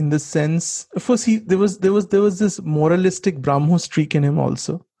guy in the sense. Of course, there was this moralistic Brahmo streak in him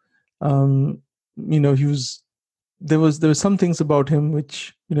also. There was some things about him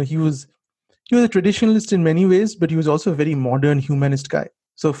which he was a traditionalist in many ways, but he was also a very modern humanist guy.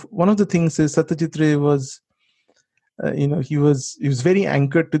 So one of the things is Satyajit Ray was, he was very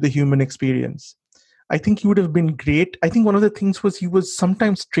anchored to the human experience. I think he would have been great. I think one of the things was he was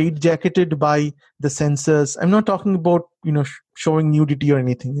sometimes straitjacketed by the censors. I'm not talking about showing nudity or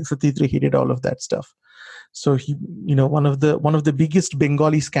anything. Satyajit Ray hated all of that stuff. So he, one of the biggest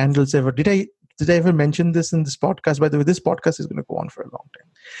Bengali scandals ever. Did I ever mention this in this podcast? By the way, this podcast is going to go on for a long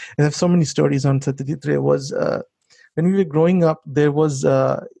time. I have so many stories on Satyajit Ray. Was when we were growing up, there was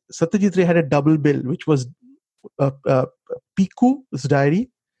Satyajit Ray had a double bill, which was Piku's Diary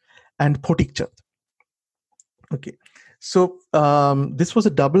and Photik Chand. Okay, so this was a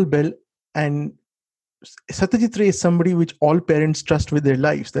double bill, and Satyajit Ray is somebody which all parents trust with their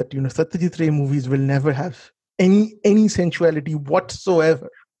lives. That Satyajit Ray movies will never have any sensuality whatsoever.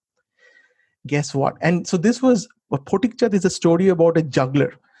 Guess what? And so this was Photik Chand is a story about a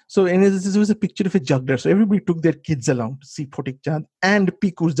juggler. So this was a picture of a juggler. So everybody took their kids along to see Photik Chand and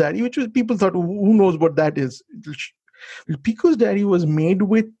Piku's Diary, which was people thought, who knows what that is? Piku's Diary was made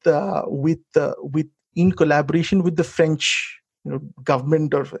with in collaboration with the French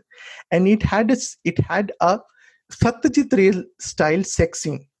government, and it had a Satyajit Ray style sex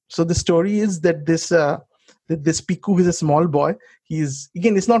scene. So the story is that this Piku is a small boy. He's,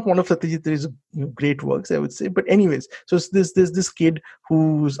 again, it's not one of Satyajit Ray's great works, I would say. But anyways, so there's this kid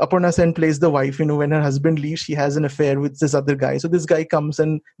who's Aparna Sen plays the wife. When her husband leaves, she has an affair with this other guy. So this guy comes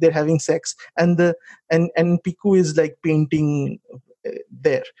and they're having sex, and Piku is like painting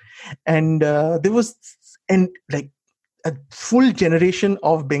there, and there was a full generation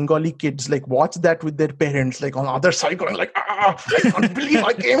of Bengali kids watch that with their parents, on the other side going I can't believe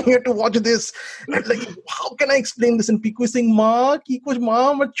I came here to watch this. And how can I explain this? And Piku is saying, Ma, ki kuch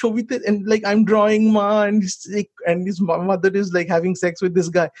ma mat chobite, and I'm drawing ma, and his mother is having sex with this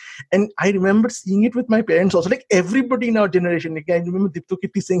guy. And I remember seeing it with my parents also. Everybody in our generation. I remember Dipto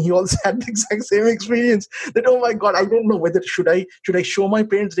Kitty saying he also had the exact same experience. That, oh my God, I don't know whether should I show my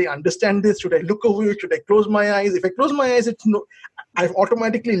parents they understand this? Should I look away? Should I close my eyes? If I close my eyes, it's no. I've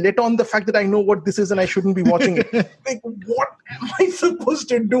automatically let on the fact that I know what this is and I shouldn't be watching it. What am I supposed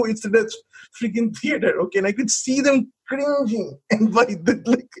to do? It's in that freaking theater, okay? And I could see them cringing. And how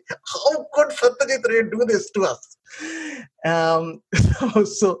could Satyajit Ray do this to us?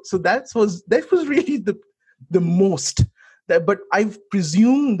 So that was really the most. But I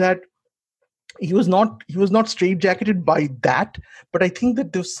presume that he was not straitjacketed by that. But I think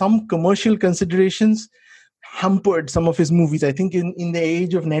that there's some commercial considerations hampered some of his movies. I think in the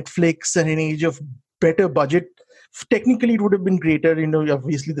age of Netflix and in age of better budget, technically it would have been greater.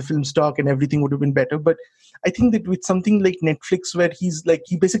 Obviously the film stock and everything would have been better. But I think that with something like Netflix, where he's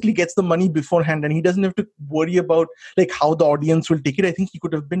he basically gets the money beforehand and he doesn't have to worry about how the audience will take it. I think he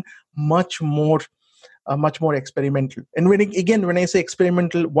could have been much more experimental. And when I say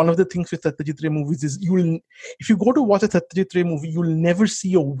experimental, one of the things with Satyajit Ray movies is if you go to watch a Satyajit Ray movie, you'll never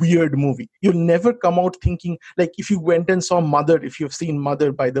see a weird movie. You'll never come out thinking, if you went and saw Mother, if you've seen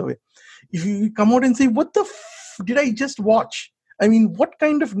Mother, by the way, if you come out and say, what the did I just watch? I mean, what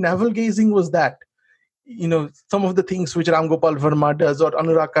kind of navel gazing was that? Some of the things which Ram Gopal Verma does or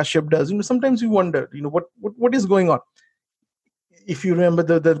Anurag Kashyap does, sometimes you wonder, what is going on? If you remember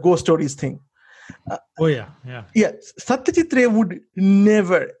the ghost stories thing. Satyajit Ray would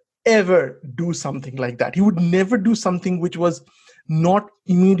never ever do something like that. He would never do something which was not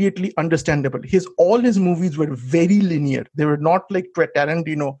immediately understandable. All his movies were very linear. They were not like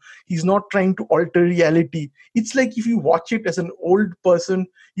Tarantino. He's not trying to alter reality. It's like if you watch it as an old person,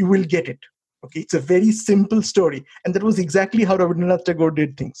 you will get it. Okay, it's a very simple story, and that was exactly how Rabindranath Tagore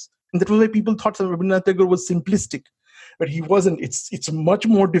did things. And that was why people thought that Rabindranath Tagore was simplistic. But he wasn't. It's much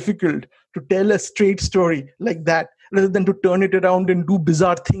more difficult to tell a straight story like that rather than to turn it around and do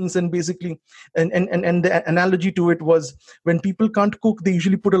bizarre things. And basically, and the analogy to it was, when people can't cook, they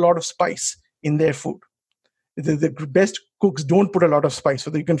usually put a lot of spice in their food. The best cooks don't put a lot of spice so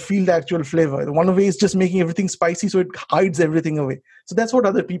that you can feel the actual flavor. One way is just making everything spicy so it hides everything away. So that's what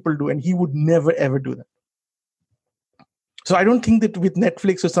other people do, and he would never ever do that. So I don't think that with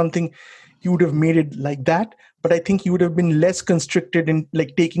Netflix or something he would have made it like that, but I think he would have been less constricted in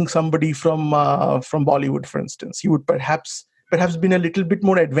like taking somebody from Bollywood, for instance. He would perhaps been a little bit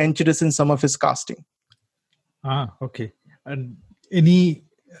more adventurous in some of his casting. Okay. And any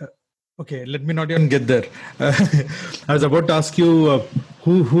okay, let me not even get there. I was about to ask you,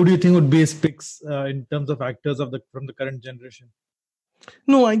 who do you think would be his picks in terms of actors from the current generation?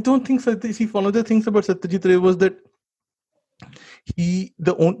 No, I don't think so. See, one of the things about Satyajit Ray was that he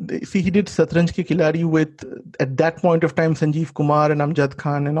did Satranj Ke Khiladi with, at that point of time, Sanjeev Kumar and Amjad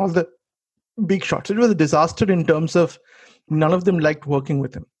Khan and all the big shots. It was a disaster in terms of none of them liked working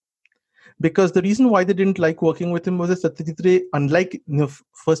with him. Because the reason why they didn't like working with him was that Satyajit Ray, unlike,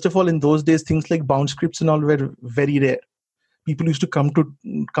 first of all, in those days, things like bound scripts and all were very rare. People used to come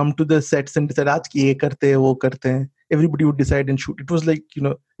to the sets and decide, aaj ye karte hai, wo karte hai. Everybody would decide and shoot. It was like,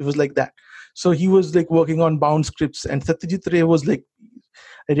 it was like that. So he was like working on bound scripts, and Satyajit Ray was like,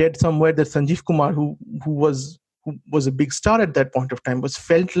 I read somewhere that Sanjeev Kumar, who was a big star at that point of time,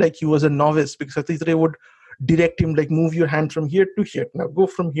 felt like he was a novice, because Satyajit Ray would direct him, like, move your hand from here to here. Now go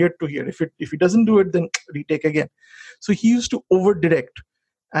from here to here. If he doesn't do it, then retake again. So he used to over direct.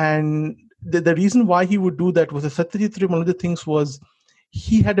 And the reason why he would do that was that Satyajit Ray, one of the things was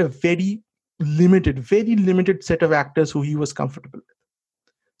he had a very limited set of actors who he was comfortable with.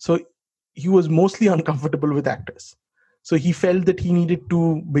 So he was mostly uncomfortable with actors. So he felt that he needed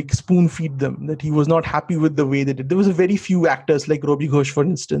to spoon feed them, that he was not happy with the way they did. There was a very few actors like Robbie Ghosh, for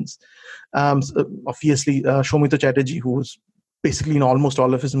instance. Obviously, Shoumita Chatterjee, who was basically in almost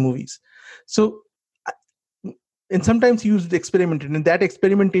all of his movies. So, and sometimes he used experimented. And that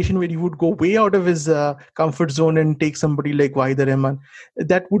experimentation where he would go way out of his comfort zone and take somebody like Waheeda Rehman,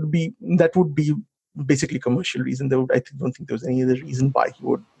 that would be basically commercial reason. I don't think there was any other reason why he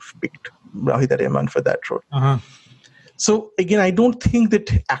would have picked Waheeda Rehman for that role. Uh-huh. So again, I don't think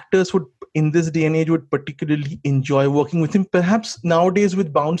that actors would, in this day and age, would particularly enjoy working with him. Perhaps nowadays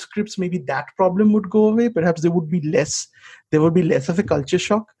with bound scripts, maybe that problem would go away. Perhaps there would be less of a culture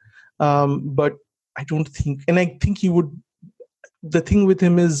shock. But I don't think, and I think he would. The thing with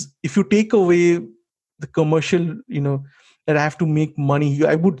him is, if you take away the commercial, that I have to make money,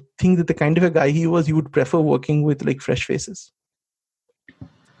 I would think that the kind of a guy he was, he would prefer working with like fresh faces.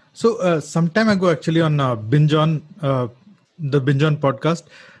 So some time ago, actually, on the Binge On podcast,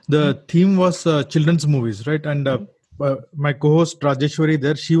 the theme was children's movies, right? And my co-host Rajeshwari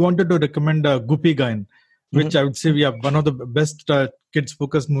there, she wanted to recommend Guppy Gayan, which I would say we have one of the best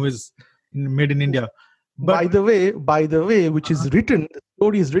kids-focused movies made in India. But, by the way, which is written, the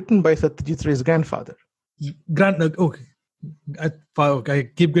story is written by Satyajit Ray's grandfather. Okay. I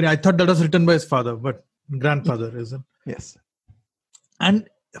keep getting. I thought that was written by his father, but grandfather isn't. Yes. And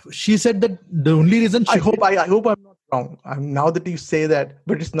she said that the only reason I hope I'm not wrong. Now that you say that,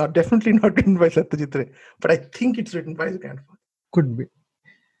 but it's definitely not written by Satyajit Ray. But I think it's written by his grandfather. Could be.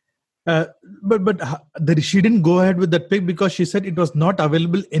 But she didn't go ahead with that pick because she said it was not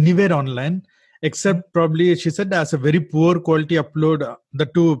available anywhere online, except probably, she said, as a very poor quality upload, the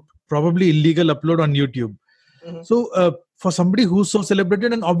two probably illegal upload on YouTube. Mm-hmm. So for somebody who's so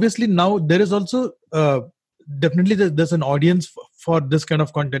celebrated, and obviously now there is also definitely there's an audience for this kind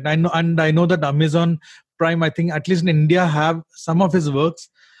of content. I know that Amazon Prime, I think at least in India, have some of his works,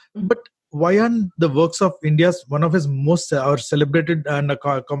 but why aren't the works of India's one of his most celebrated and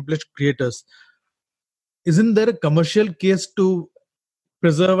accomplished creators? Isn't there a commercial case to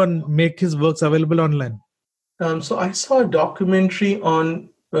preserve and make his works available online? So I saw a documentary on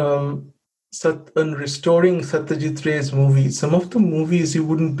restoring Satyajit Ray's movies. Some of the movies, you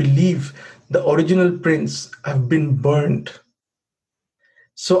wouldn't believe, the original prints have been burned.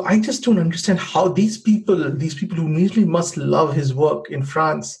 So I just don't understand how these people who immediately must love his work in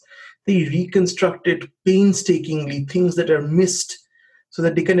France, they reconstructed painstakingly things that are missed so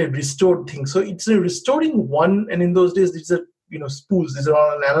that they can restore things. So it's a restoring one, and in those days, these are spools. These are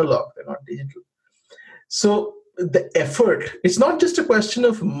all an analog; they're not digital. So the effort, it's not just a question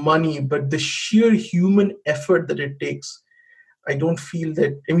of money, but the sheer human effort that it takes. I don't feel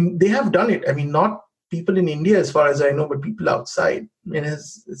that. I mean, they have done it. I mean, not people in India, as far as I know, but people outside. And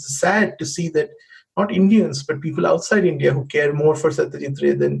it's sad to see that not Indians, but people outside India who care more for Satyajit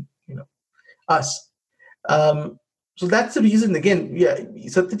Ray than us. So that's the reason. Again, yeah,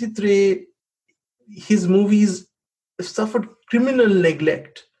 Satyajit Ray, his movies suffered criminal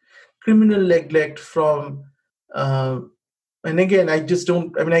neglect from, and again, I just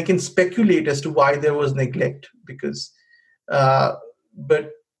don't, I mean, I can speculate as to why there was neglect, because,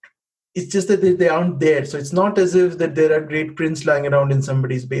 but it's just that they aren't there. So it's not as if that there are great prints lying around in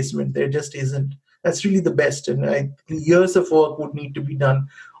somebody's basement. There just isn't. That's really the best. And years of work would need to be done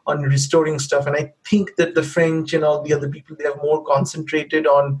on restoring stuff. And I think that the French and all the other people, they have more concentrated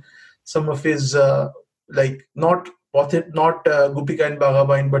on some of his, like, not Gupika and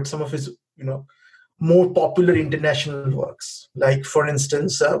Bhagabain, but some of his, more popular international works. Like, for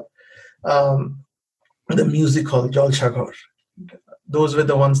instance, the music hall, Jalshaghar. Those were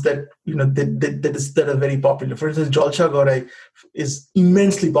the ones that that are very popular. For instance, Jalshaghar is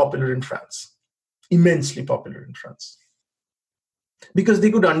immensely popular in France, because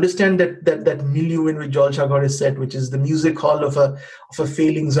they could understand that milieu in which Jalshaghar is set, which is the music hall of a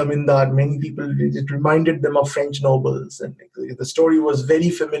failing zamindar. Many people, it reminded them of French nobles, and the story was very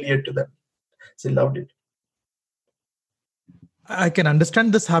familiar to them. So they loved it. I can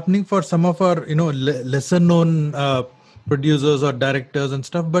understand this happening for some of our lesser known producers or directors and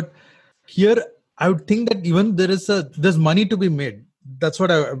stuff, but here I would think that even there's money to be made. That's what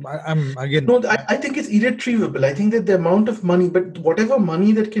I'm again. No, I think it's irretrievable. I think that the amount of money, but whatever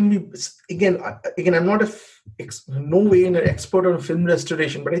money that can be, again, I'm not no way an expert on film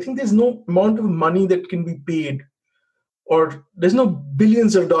restoration, but I think there's no amount of money that can be paid, or there's no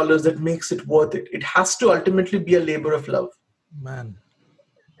billions of dollars that makes it worth it. It has to ultimately be a labor of love. Man.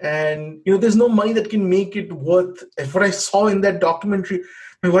 And there's no money that can make it worth. What I saw in that documentary,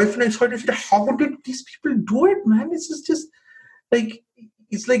 my wife and I saw it and said, how did these people do it, man? It's just like,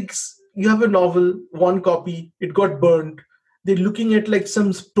 it's like you have a novel, one copy, it got burned. They're looking at like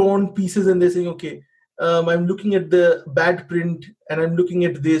some torn pieces and they're saying, okay, I'm looking at the bad print and I'm looking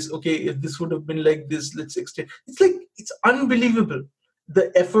at this. Okay, if this would have been like this, let's extend. It's unbelievable,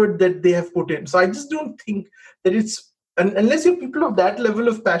 the effort that they have put in. So I just don't think that unless you're people of that level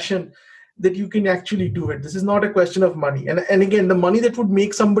of passion, that you can actually do it. This is not a question of money. And again, the money that would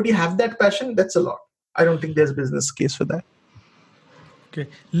make somebody have that passion, that's a lot. I don't think there's a business case for that. Okay,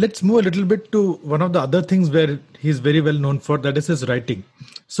 let's move a little bit to one of the other things where he's very well known for, that is his writing.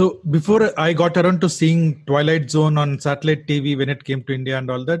 So before I got around to seeing Twilight Zone on satellite TV when it came to India and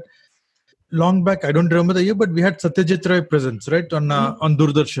all that, long back, I don't remember the year, but we had Satyajit Ray Presents, right, on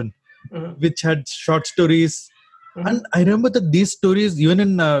Doordarshan, which had short stories. And I remember that these stories, even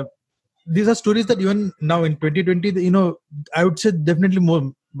in these are stories that even now in 2020, I would say definitely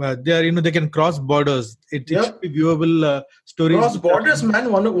more. They are, they can cross borders. It should be viewable stories. Cross borders,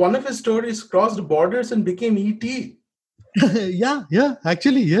 man. One of his stories crossed borders and became E.T. yeah,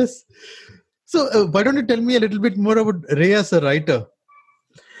 actually, yes. So why don't you tell me a little bit more about Ray as a writer?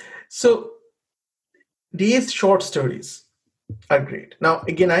 So Ray's short stories are great. Now,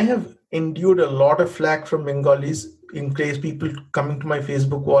 again, I have endured a lot of flack from Bengalis, in case people coming to my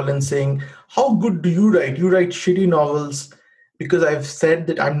Facebook wall and saying, how good do you write? You write shitty novels. Because I've said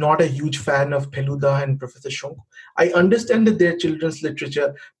that I'm not a huge fan of Feluda and Professor Shonku. I understand that they're children's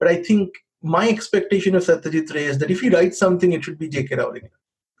literature, but I think my expectation of Satyajit Ray is that if he writes something, it should be J.K. Rowling.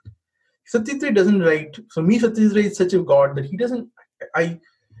 Satyajit Ray doesn't write. For me, Satyajit Ray is such a god that he doesn't. I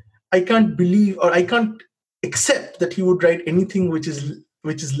can't believe, or I can't accept that he would write anything which is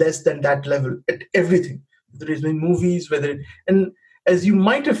less than that level at everything. Whether it's in movies, and as you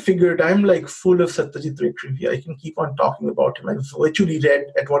might have figured, I'm like full of Satyajit Ray trivia. I can keep on talking about him. I've virtually read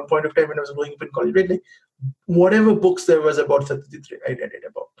at one point of time when I was growing up in college, read like whatever books there was about Satyajit Ray, I read it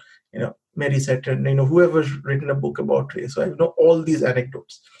about. Mary Saturn, whoever's written a book about Ray. So I know all these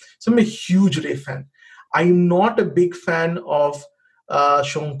anecdotes. So I'm a huge Ray fan. I'm not a big fan of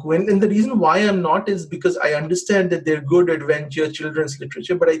Shonku. And the reason why I'm not is because I understand that they're good adventure children's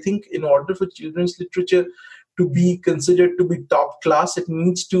literature. But I think in order for children's literature to be considered to be top class, it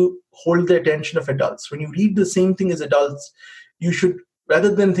needs to hold the attention of adults. When you read the same thing as adults, you should,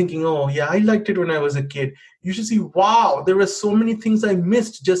 rather than thinking, oh yeah, I liked it when I was a kid, you should see, wow, there were so many things I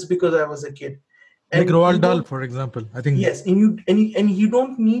missed just because I was a kid. And like Roald Dahl, for example, I think. Yes, and you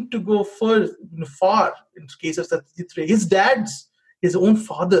don't need to go far in the case of Satyajit Ray. His own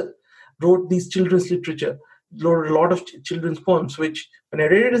father wrote these children's literature, wrote a lot of children's poems, which when I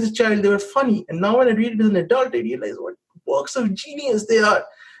read it as a child, they were funny. And now when I read it as an adult, I realize what works of genius they are.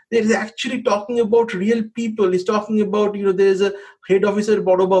 They're actually talking about real people. He's talking about, there's a head officer,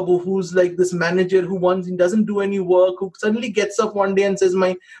 Bado Babu, who's like this manager who doesn't do any work, who suddenly gets up one day and says,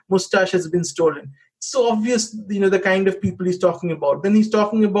 my mustache has been stolen. It's so obvious, the kind of people he's talking about. Then he's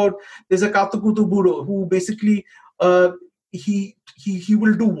talking about, there's a Katukutu Buro who basically, he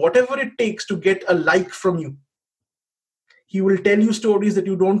will do whatever it takes to get a like from you. He will tell you stories that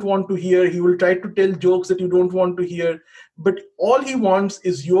you don't want to hear. He will try to tell jokes that you don't want to hear. But all he wants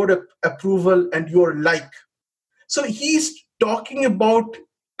is your approval and your like. So he's talking about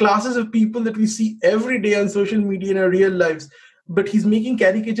classes of people that we see every day on social media in our real lives, but he's making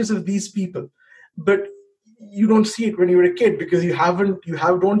caricatures of these people. But you don't see it when you're a kid because you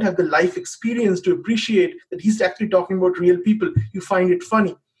don't have the life experience to appreciate that he's actually talking about real people. You find it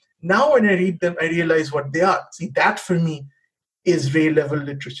funny. Now when I read them, I realize what they are. See, that for me is Ray level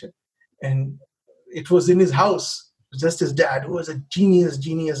literature. And it was in his house, just his dad, who was a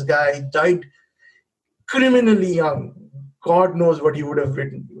genius guy, died criminally young. God knows what he would have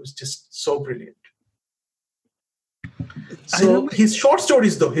written. He was just so brilliant. So his short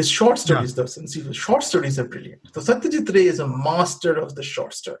stories, since short stories are brilliant. So Satyajit Ray is a master of the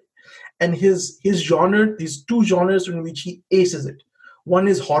short story. And his genre, these two genres in which he aces it. One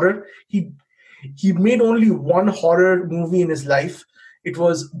is horror. He made only one horror movie in his life. It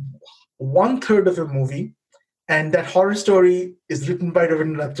was 1/3 of a movie. And that horror story is written by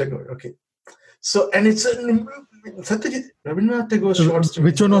Rabindranath Tagore. Okay. So, and it's Rabindranath Tagore's short story.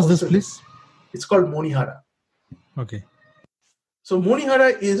 Which one was this, please? It's called Monihara. Okay. So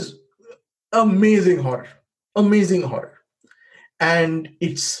Monihara is amazing horror. And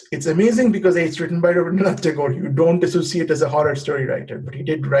it's amazing because it's written by Rabindranath Tagore. You don't associate as a horror story writer, but he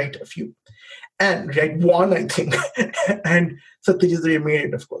did write a few. And write one, I think. And Satyajit Ray made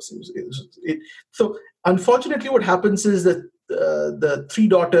it, of course. So unfortunately, what happens is that the three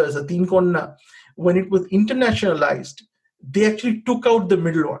daughters, the Teen Konna, when it was internationalized, they actually took out the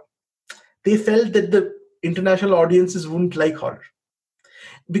middle one. They felt that the international audiences wouldn't like horror.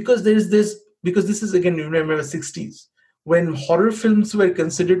 Because this is, again, you remember the 60s, when horror films were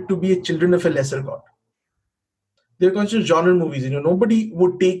considered to be children of a lesser god. They were considered genre movies. Nobody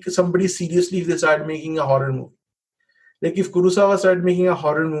would take somebody seriously if they started making a horror movie. Like if Kurosawa started making a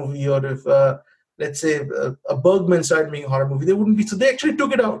horror movie, or if, let's say, a Bergman started making a horror movie, they wouldn't be. So they actually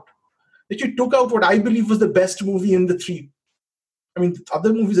took it out. They actually took out what I believe was the best movie in the three. I mean,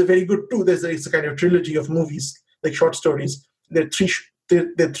 other movies are very good too. It's a kind of trilogy of movies, like short stories. There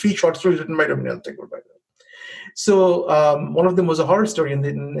are three short stories written by Rabindranath Tagore, by the way. So one of them was a horror story, and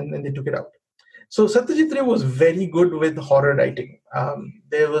they took it out. So Satyajit Ray was very good with horror writing.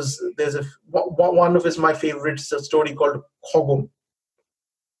 There's one of my favorites, a story called Khogom,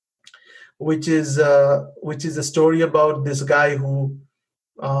 which is a story about this guy who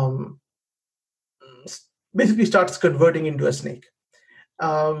basically starts converting into a snake.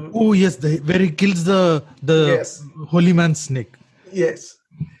 Where he kills the yes. holy man snake. Yes.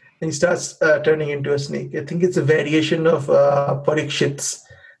 And he starts turning into a snake. I think it's a variation of Parikshit's,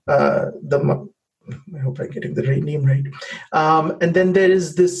 I hope I'm getting the right name right. And then there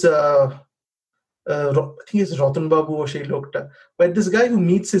is this, I think it's Ratan Babu or Shailokta, where this guy who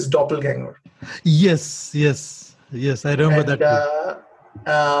meets his doppelganger. Yes, I remember that.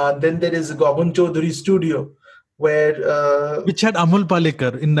 Then there is Gagan Chaudhary Studio, where which had Amol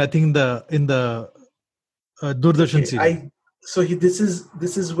Palekar in the Doordarshan series.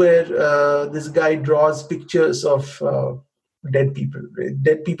 This is where this guy draws pictures of dead people.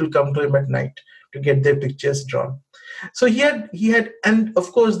 Dead people come to him at night to get their pictures drawn. So he had, and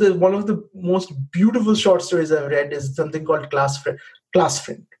of course, one of the most beautiful short stories I've read is something called Class Friend, a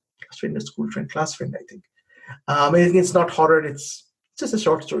school friend, Class Friend, I think. I think it's not horror; it's just a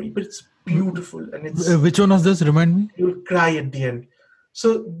short story, but it's beautiful. And it's which one was this? Remind me. You'll cry at the end.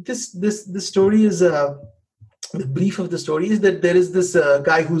 So this story is the brief of the story is that there is this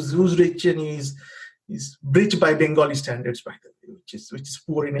guy who's rich, and he's rich by Bengali standards, by the way, which is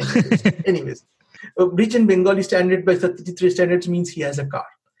poor in anyways. Rich in Bengali standard by Satyajit Ray standards means he has a car.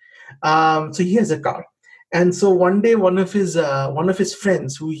 So he has a car, and so one day one of his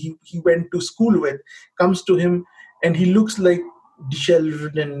friends who he went to school with comes to him, and he looks like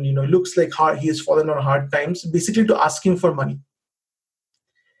disheveled, and looks like he has fallen on hard times, basically to ask him for money.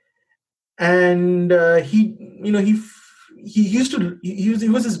 And he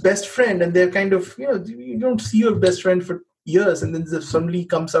was his best friend, and they're kind of, you don't see your best friend for years, and then somebody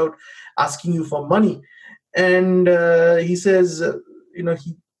comes out asking you for money, and he says,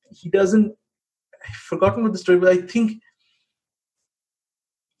 he doesn't. I've forgotten what the story, but I think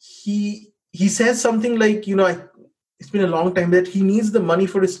he says something like, it's been a long time, that he needs the money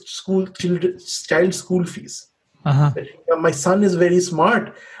for his child school fees. Uh-huh. My son is very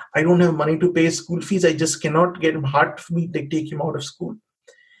smart. I don't have money to pay his school fees. I just cannot get him. Hard for me to take him out of school.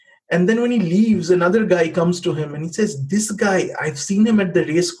 And then when he leaves, another guy comes to him and he says, "This guy, I've seen him at the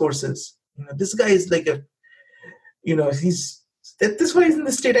race courses. This guy is like that's why he's in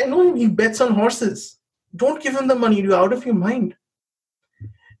the state. I know him. He bets on horses. Don't give him the money. You're out of your mind.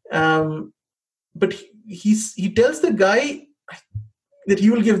 But he tells the guy that he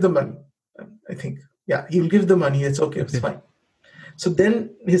will give the money. I think, yeah, he will give the money. It's okay. It's fine. So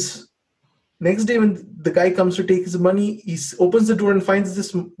then his next day, when the guy comes to take his money, he opens the door and finds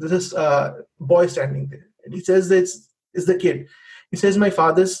this boy standing there. And he says that it's the kid. He says, my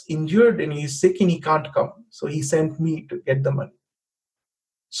father's injured and he's sick and he can't come. So he sent me to get the money.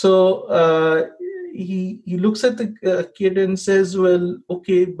 So he looks at the kid and says, well,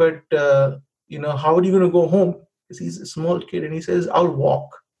 okay, but how are you going to go home? Because he's a small kid. And he says, I'll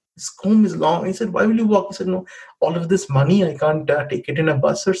walk. His home is long. He said, why will you walk? He said, no, all of this money, I can't take it in a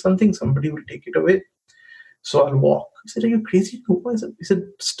bus or something. Somebody will take it away. So I'll walk. He said, are you crazy? He said,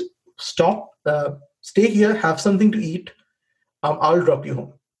 stop, stay here, have something to eat. I'll drop you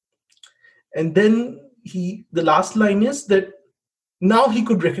home. And then the last line is that now he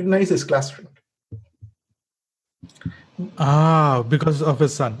could recognize his class friend. Because of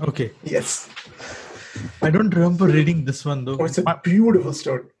his son. Okay. Yes. I don't remember reading this one though. Oh, it's a beautiful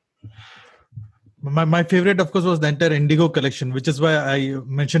story. My favorite, of course, was the entire Indigo collection, which is why I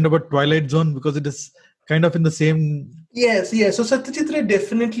mentioned about Twilight Zone, because it is kind of in the same. Yes. So Satyajit Ray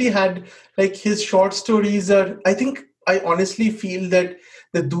definitely had, like, his short stories are, I honestly feel that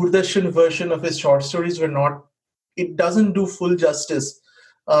the Doordarshan version of his short stories it doesn't do full justice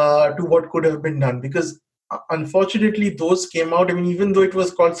to what could have been done, because unfortunately those came out, even though it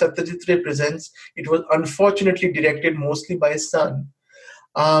was called Satyajit Ray Presents, it was unfortunately directed mostly by his son.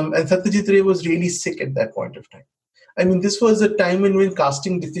 And Satyajit Ray was really sick at that point of time. This was a time when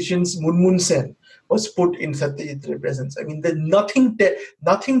casting decisions, Munmun Sen was put in Satyajit Ray Presents. Nothing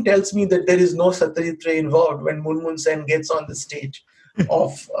tells me that there is no Satyajit Ray involved when Munmun Sen gets on the stage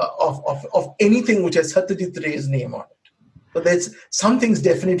of anything which has Satyajit Ray's name on it. So something's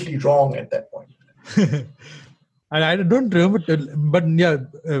definitely wrong at that point. I don't remember, but yeah,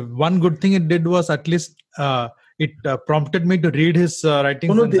 one good thing it did was at least it prompted me to read his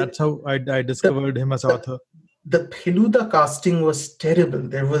writings, and that's how I discovered him as author. The Pheluda casting was terrible.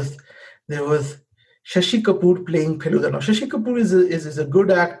 There was Shashi Kapoor playing Pheluda. Now Shashi Kapoor is a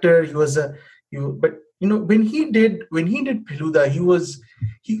good actor. But when he did Pheluda,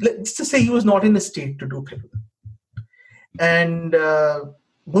 let's just say he was not in a state to do Pheluda. And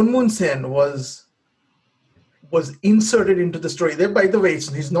Munmun Sen was inserted into the story. There, by the way,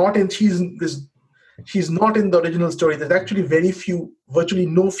 she's not in the original story. There's actually virtually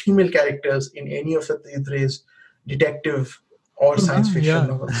no female characters in any of Satyajit Ray's detective or science fiction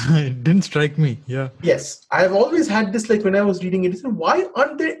novels. It didn't strike me. Yeah. Yes. I've always had this, like, when I was reading it, I said, why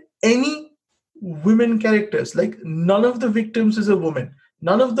aren't there any women characters? Like, none of the victims is a woman.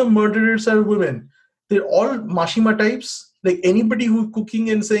 None of the murderers are women. They're all Mashima types. Like, anybody who's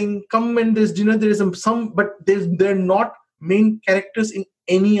cooking and saying, come and there's dinner, there is some, but they're not main characters in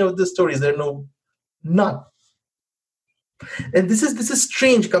any of the stories. There are none. And this is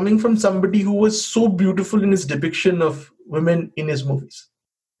strange coming from somebody who was so beautiful in his depiction of women in his movies.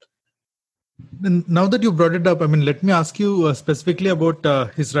 And now that you brought it up, let me ask you specifically about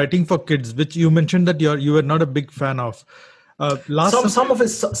his writing for kids, which you mentioned that you were not a big fan of. Some of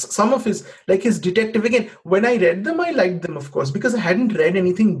his, like his detective, again, when I read them, I liked them, of course, because I hadn't read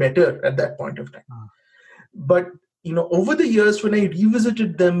anything better at that point of time. But over the years, when I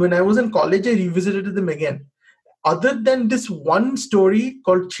revisited them, when I was in college, I revisited them again. Other than this one story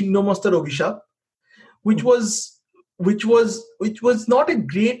called Chinno Mastar Obhishap, which was not a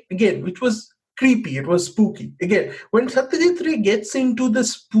great, again, which was creepy. It was spooky. Again, when Satyajit Ray gets into the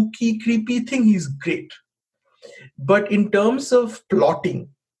spooky, creepy thing, he's great. But in terms of plotting,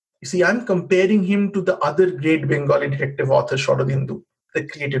 you see, I'm comparing him to the other great Bengali detective author, Sharadindu, the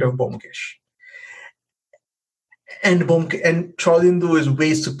creator of Byomkesh. And Sharadindu is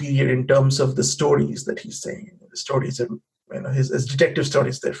way superior in terms of the stories that he's saying. The stories are, his detective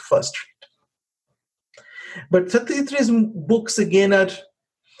stories, they're first rate. But Satyajit Ray's books, again, and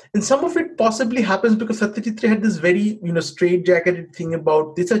some of it possibly happens because Satyajit Ray had this very, straight-jacketed thing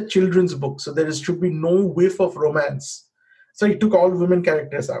about, these are children's books, so there should be no whiff of romance. So he took all women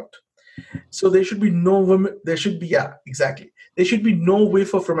characters out. So there should be no women, there should be no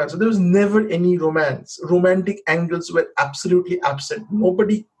whiff of romance. So there was never any romance. Romantic angles were absolutely absent.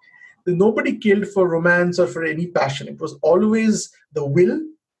 Nobody killed for romance or for any passion. It was always the will,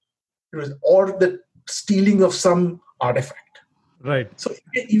 or the stealing of some artifact. Right. So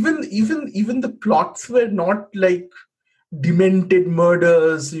even the plots were not like demented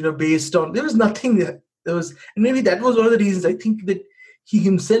murders, based on, there was nothing there. And maybe that was one of the reasons I think that he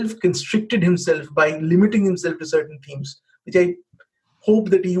himself constricted himself by limiting himself to certain themes, which I hope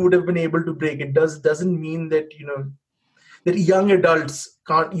that he would have been able to break. It doesn't mean that, that young adults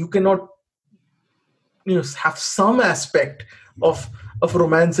cannot have some aspect of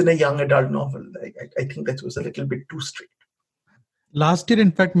romance in a young adult novel. I think that was a little bit too strict. Last year,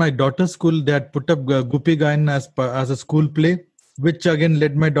 in fact, my daughter's school, they had put up Guppy Gayan as a school play, which again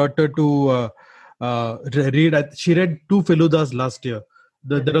led my daughter to read. She read 2 Feludas last year.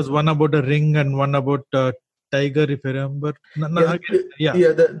 There was one about a ring and one about tiger, if I remember.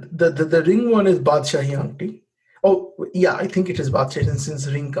 The ring one is Badshah Aunty. Oh, yeah, I think it is Badshah since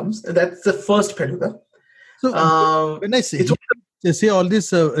ring comes. That's the first Feluda. So when I say all these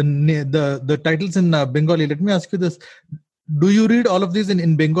the titles in Bengali, let me ask you this: do you read all of these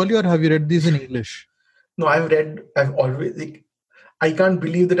in Bengali, or have you read these in English? No, I've always. I can't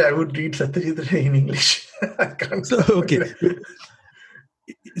believe that I would read Satyajit Ray in English. I can't. Okay.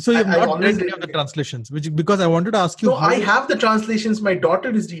 So you've not read any of the translations, because I wanted to ask you. No, I have the translations. My daughter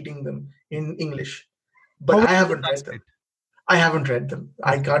is reading them in English, but I haven't read them. I haven't read them.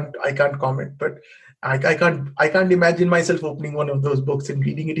 I can't comment, but I can't imagine myself opening one of those books and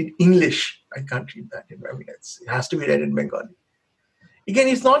reading it in English. I can't read that. I mean, it has to be read in Bengali. Again,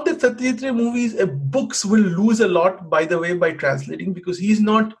 it's not that Satyajit Ray movies, books will lose a lot, by the way, by translating, because he's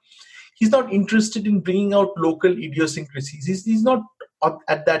not interested in bringing out local idiosyncrasies. He's not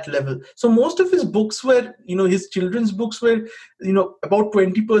at that level. So most of his books were, his children's books were, about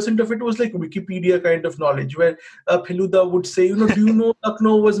 20% of it was like Wikipedia kind of knowledge, where Feluda would say, do you know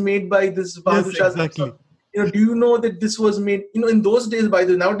Lucknow was made by this Bahadur Shah? Exactly. Do you know that this was made, in those days, by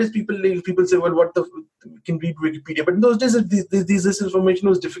the way, nowadays people say, well, we can read Wikipedia, but in those days, this information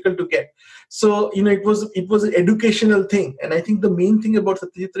was difficult to get. So, it was an educational thing. And I think the main thing about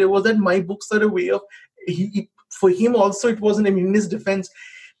Satyajit Ray was that my books are a way of, for him also, it wasn't, in his defense,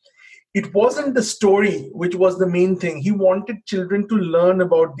 it wasn't the story which was the main thing. He wanted children to learn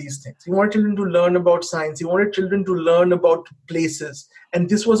about these things. He wanted children to learn about science. He wanted children to learn about places. And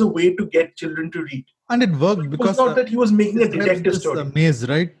this was a way to get children to read. And it worked, because it's not that he was making a detective story. Maze,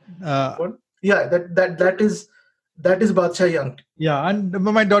 right? Yeah, that is Badshah Aunty. Yeah, and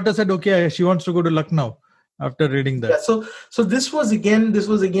my daughter said, okay, she wants to go to Lucknow after reading that. Yeah, so this was again.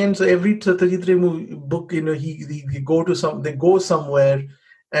 So every Satyajit Ray movie book, they go somewhere,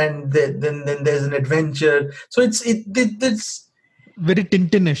 and then there's an adventure. So it's very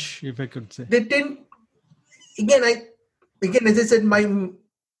Tintinish, if I could say. Again, as I said,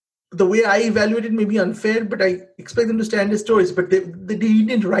 the way I evaluate it may be unfair, but I expect them to stand as stories. But they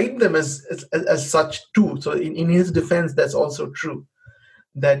didn't write them as such too. So in his defense, that's also true.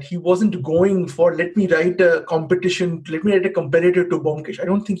 That he wasn't going for, let me write a competitor to Byomkesh. I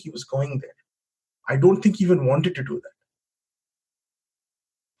don't think he was going there. I don't think he even wanted to do that.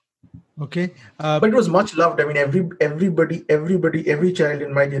 Okay. But it was much loved. I mean, everybody, every child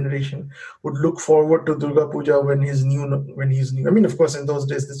in my generation would look forward to Durga Puja when he's new. I mean, of course, in those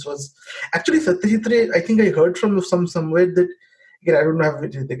days, this was actually Satyajit Ray. I think I heard from somewhere that, again, I don't have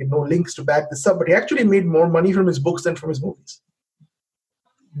no links to back this up, but he actually made more money from his books than from his movies.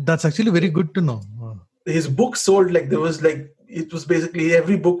 That's actually very good to know. His books sold it was basically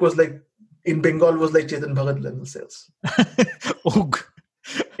every book was like in Bengal was like Chetan Bhagat level sales. Oh.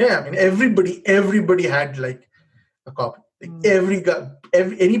 Yeah, I mean everybody had like a copy. Like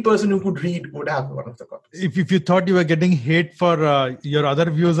any person who could read would have one of the copies. If you thought you were getting hate for your other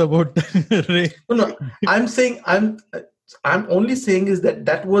views about Ray, no, I'm only saying is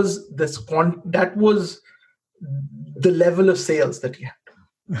that was the level of sales that he had.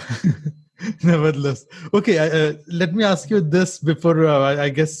 Nevertheless, okay. Let me ask you this before I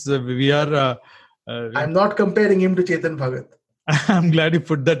guess we are. I'm not comparing him to Chetan Bhagat. I'm glad you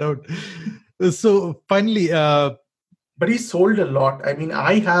put that out. So finally, but he sold a lot. I mean,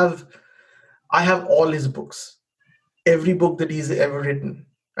 I have all his books, every book that he's ever written.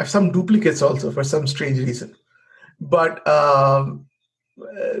 I have some duplicates also for some strange reason, but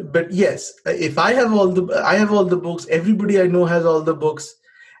yes, if I have all the books. Everybody I know has all the books.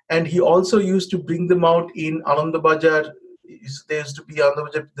 And he also used to bring them out in Anandabajar. There used to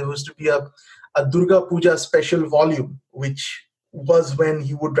be a Durga Puja special volume, which was when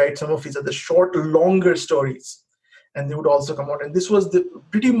he would write some of his other short, longer stories. And they would also come out. And this was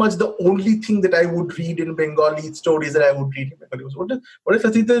pretty much the only thing that I would read in Bengali stories that I would read in Bengali. What if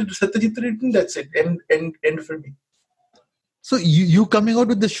Satyajit Ray written? That's it. End for me. So you coming out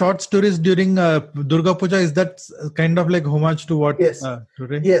with the short stories during Durga Puja, is that kind of like homage to what? Yes.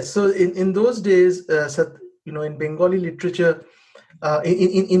 Today? Yes. So in those days, in Bengali literature,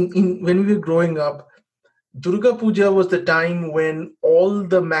 when we were growing up, Durga Puja was the time when all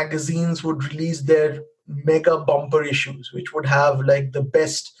the magazines would release their mega bumper issues, which would have like the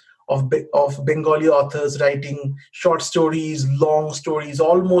best of Bengali authors writing short stories, long stories,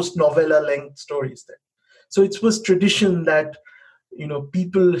 almost novella length stories there. So it was tradition that,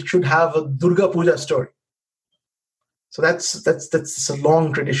 people should have a Durga Puja story. So that's a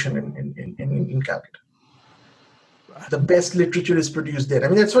long tradition in Calcutta. The best literature is produced there. I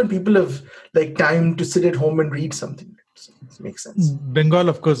mean, that's when people have like time to sit at home and read something. So it makes sense. Bengal,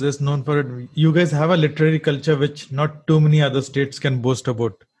 of course, is known for it. You guys have a literary culture which not too many other states can boast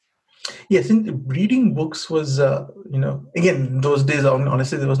about. Yes, reading books was, again, those days,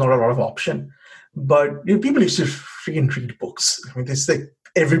 honestly, there was not a lot of option. But people used to freaking read books. I mean, it's like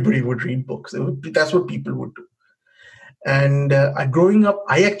everybody would read books. That's what people would do. And growing up,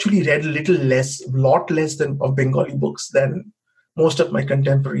 I actually read a lot less of Bengali books than most of my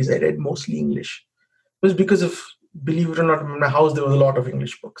contemporaries. I read mostly English. It was because of, believe it or not, in my house, there was a lot of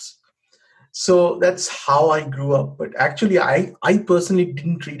English books. So that's how I grew up. But actually, I personally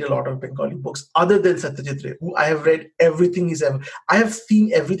didn't read a lot of Bengali books other than Satyajit Ray, who I have read everything he's ever. I have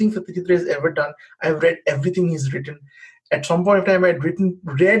seen everything Satyajit Ray has ever done. I have read everything he's written. At some point in time, I had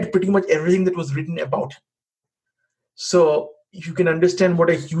read pretty much everything that was written about him. So you can understand what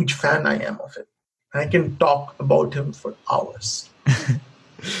a huge fan I am of him. I can talk about him for hours.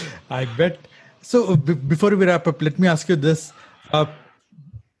 I bet. So before we wrap up, let me ask you this.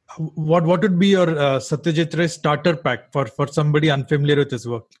 What would be your Satyajit Ray starter pack for somebody unfamiliar with his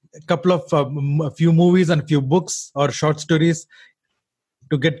work? A few movies and a few books or short stories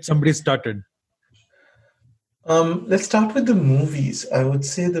to get somebody started. Let's start with the movies. I would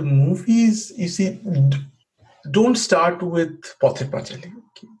say the movies, you see, don't start with Pather Panchali.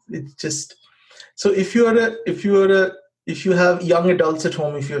 It's just, so if you have young adults at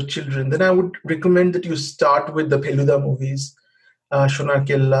home, if you have children, then I would recommend that you start with the Feluda movies, Sonar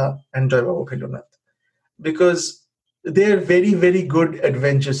Kella and Joy Baba Phelunath, because they're very, very good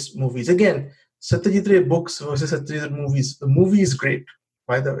adventures movies. Again, Satyajit Ray books versus Satyajit Ray movies. The movie is great,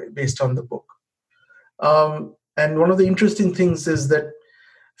 by the way, based on the book. And one of the interesting things is that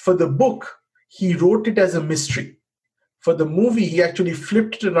for the book, he wrote it as a mystery. For the movie, he actually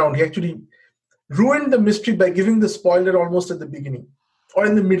flipped it around. He actually ruined the mystery by giving the spoiler almost at the beginning, or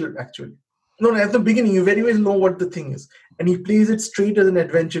in the middle, actually. No, at the beginning, you very well know what the thing is. And he plays it straight as an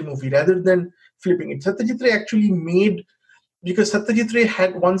adventure movie rather than flipping it. Satyajit Ray actually because Satyajit Ray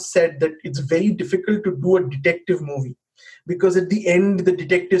had once said that it's very difficult to do a detective movie because at the end, the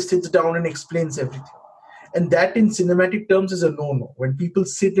detective sits down and explains everything. And that in cinematic terms is a no-no. When people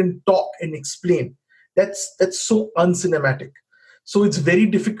sit and talk and explain, that's so uncinematic. So it's very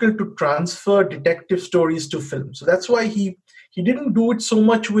difficult to transfer detective stories to film. So that's why he didn't do it so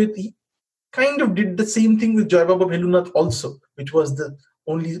much he kind of did the same thing with Joy Baba Phelunath also, which was the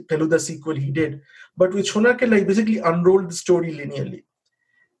only Feluda sequel he did. But with Sonar Kella, he basically unrolled the story linearly.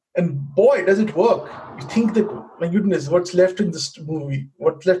 And boy, does it work. You think that, my goodness, what's left in this movie?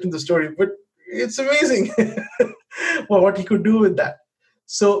 What's left in the story? But it's amazing what he could do with that.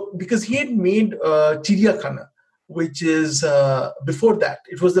 So, because he had made Chiriyakhana, which is before that.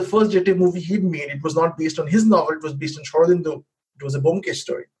 It was the first detective movie he'd made. It was not based on his novel. It was based on Sharadindu. It was a Byomkesh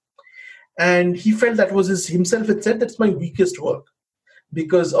story. And he felt that was himself had said, that's my weakest work.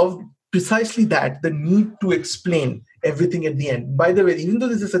 Because of precisely that, the need to explain everything at the end. By the way, even though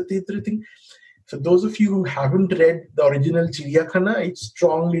this is a Satyajit Ray thing, for those of you who haven't read the original Chiriyakhana, I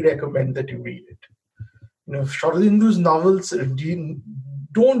strongly recommend that you read it. Sharadindu's novels,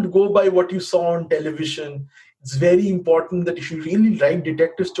 don't go by what you saw on television. It's very important that if you really write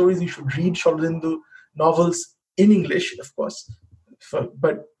detective stories, you should read Sharadindu novels in English, of course.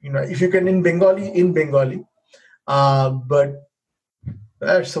 But if you can in Bengali. But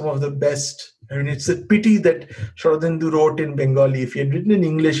they're some of the best. I mean, it's a pity that Sharadindu wrote in Bengali. If he had written in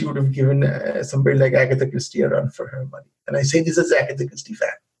English, he would have given somebody like Agatha Christie a run for her money. And I say this as an Agatha Christie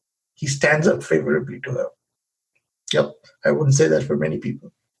fan. He stands up favorably to her. Yep, I wouldn't say that for many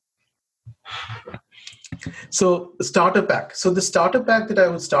people. So the starter pack. So the starter pack that I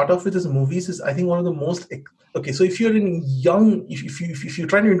would start off with as movies is, I think, one of the most. Okay, so if you're if you're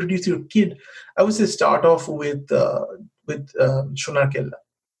trying to introduce your kid, I would say start off with Sonar Kella.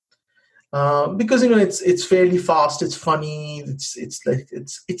 Because it's fairly fast, it's funny, it's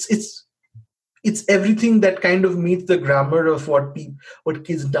everything that kind of meets the grammar of what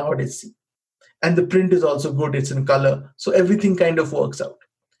kids nowadays see, and the print is also good. It's in color, so everything kind of works out.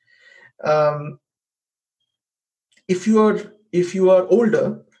 If you are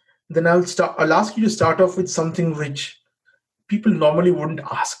older, then I'll ask you to start off with something which people normally wouldn't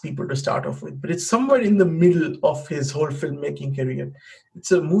ask people to start off with, but it's somewhere in the middle of his whole filmmaking career.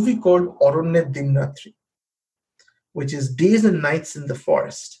 It's a movie called Aranya Dimratri. which is Days and Nights in the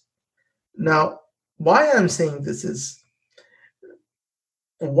Forest. Now, why I'm saying this is,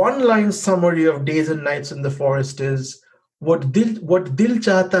 one-line summary of Days and Nights in the Forest is what Dil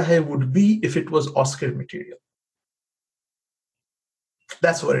Chahta Hai would be if it was Oscar material.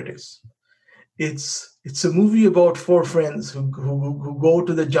 That's what it is. It's a movie about four friends who go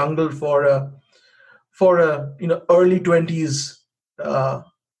to the jungle for a early 20s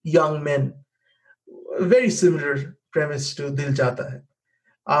young men. A very similar premise to Dil Chahta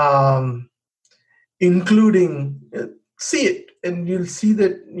Hai, including see it, and you'll see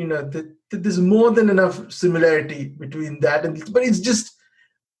that that there's more than enough similarity between that and this, but it's just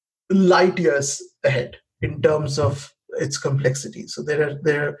light years ahead in terms of its complexity. So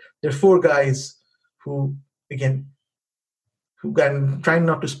there are four guys who I'm trying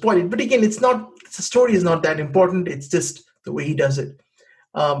not to spoil it, but again, the story is not that important. It's just the way he does it.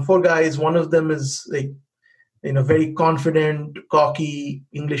 Four guys. One of them is very confident, cocky,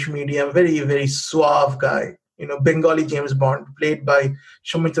 English medium, very, very suave guy. Bengali James Bond, played by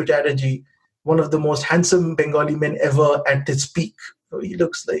Soumitra Chatterjee, one of the most handsome Bengali men ever at his peak. So he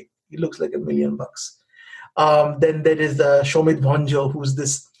looks like $1 million. Then there is Shomit Bhanjo, who's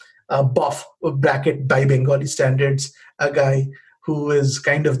this buff bracket by Bengali standards, a guy who is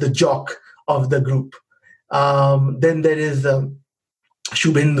kind of the jock of the group. Then there is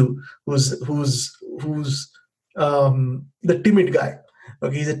Shubhendu, who's the timid guy.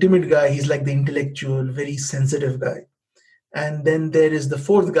 Okay, he's a timid guy. He's like the intellectual, very sensitive guy. And then there is the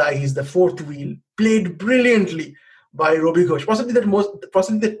fourth guy. He's the fourth wheel, played brilliantly by Robbie Ghosh. Possibly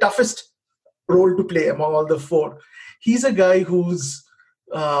the toughest role to play among all the four. He's a guy who's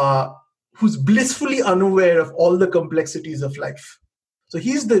blissfully unaware of all the complexities of life. So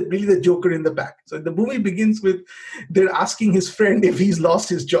he's really the joker in the pack. So the movie begins with they're asking his friend if he's lost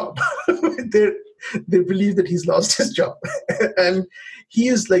his job. They believe that he's lost his job, and he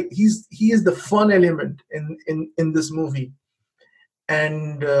is the fun element in this movie.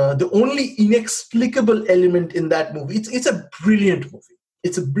 And the only inexplicable element in that movie, it's a brilliant movie.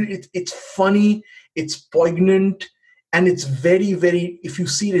 It's funny, it's poignant, and it's very, very, if you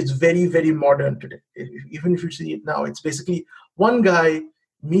see it, it's very, very modern today. Even if you see it now, it's basically one guy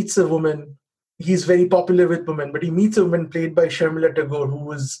meets a woman. He's very popular with women, but he meets a woman played by Sharmila Tagore,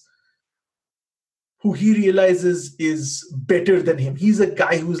 who he realizes is better than him. He's a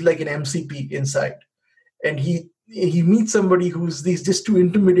guy who's like an MCP inside. And he meets somebody he's just too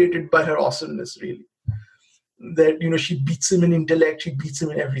intimidated by her awesomeness, really. That, she beats him in intellect, she beats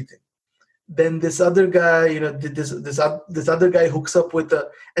him in everything. Then this other guy, this other guy hooks up with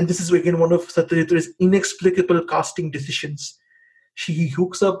and this is again one of Satyajitra's inexplicable casting decisions. He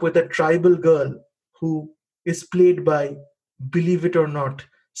hooks up with a tribal girl who is played by, believe it or not,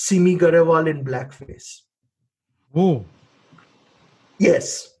 Simi Garewal in blackface. Oh.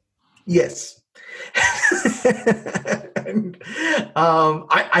 Yes. And,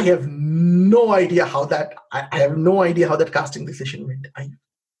 I have no idea how that. I have no idea how that casting decision went.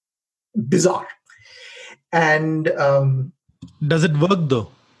 Bizarre. And does it work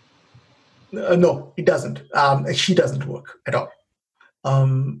though? No, it doesn't. She doesn't work at all.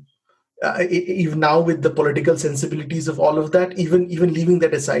 Even now with the political sensibilities of all of that, even leaving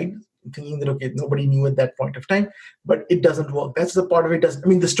that aside, thinking that, okay, nobody knew at that point of time, but it doesn't work. That's the part of it.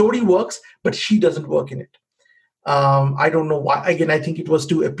 The story works, but she doesn't work in it. I don't know why. Again, I think it was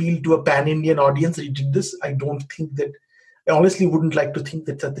to appeal to a pan-Indian audience that he did this. I honestly wouldn't like to think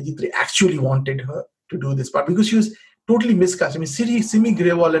that Satyajit Ray actually wanted her to do this part, because she was totally miscast. Simi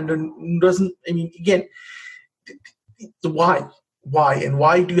Grewal doesn't, again, why? And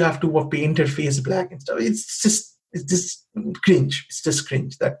why do you have to paint her face black and stuff? It's just cringe. It's just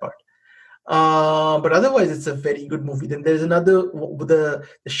cringe, that part. But otherwise, it's a very good movie. Then there's another, the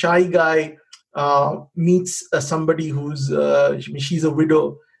shy guy meets somebody who's she's a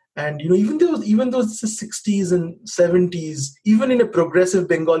widow, and even though it's the 60s and 70s, even in a progressive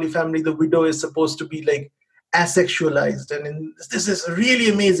Bengali family, the widow is supposed to be like asexualized. And this is a really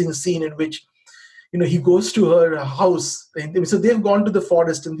amazing scene in which he goes to her house. So they've gone to the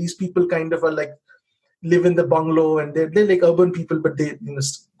forest, and these people kind of are like live in the bungalow, and they're like urban people, but they have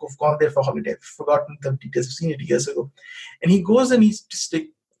gone there for holiday. I've forgotten the details. I've seen it years ago. And he goes, and he's just like,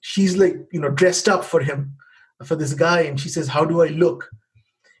 she's like, dressed up for him, for this guy, and she says, "How do I look?"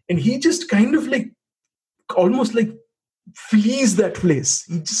 And he just kind of like, almost like flees that place.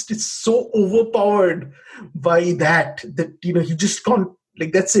 He just is so overpowered by that he just can't,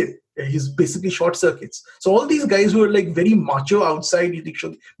 like, that's it. He's basically short circuits. So all these guys who are like very macho outside,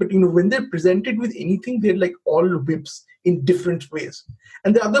 but when they're presented with anything, they're like all wimps. in different ways.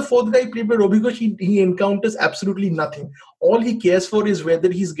 And the other fourth guy played by Robbie Ghosh, he encounters absolutely nothing. All he cares for is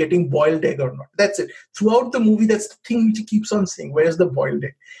whether he's getting boiled egg or not. That's it. Throughout the movie, that's the thing which he keeps on saying. Where's the boiled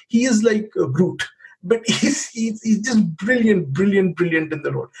egg? He is like a brute. But he's just brilliant in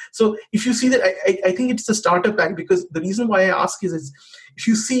the role. So if you see that, I think it's the starter pack, because the reason why I ask is if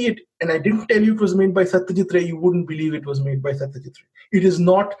you see it, and I didn't tell you it was made by Satyajit Ray, you wouldn't believe it was made by Satyajit Ray. It is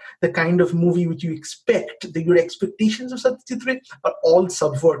not the kind of movie which you expect. Your expectations of Satyajit Ray are all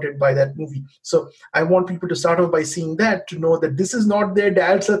subverted by that movie. So I want people to start off by seeing that, to know that this is not their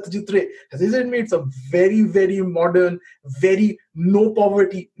dad Satyajit Ray. Satyajit Ray made some very, very modern, very no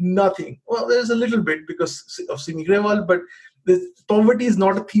poverty, nothing. Well, there's a little bit because of Simi Grewal, but the poverty is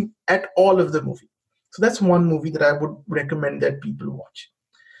not a theme at all of the movie. So that's one movie that I would recommend that people watch.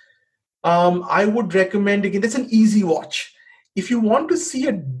 I would recommend, again, that's an easy watch. If you want to see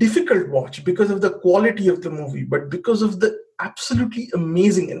a difficult watch because of the quality of the movie, but because of the absolutely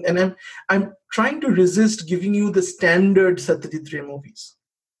amazing, and I'm trying to resist giving you the standard Satyajit Ray movies,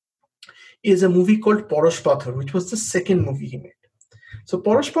 is a movie called Porosh Pathar, which was the second movie he made. So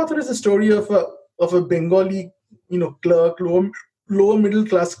Porosh Pathar is a story of a Bengali, clerk, lower middle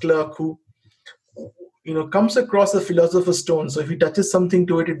class clerk who, comes across the philosopher's stone. So if he touches something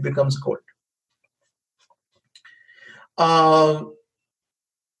to it, it becomes gold.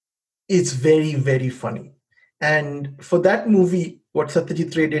 It's very, very funny. And for that movie, what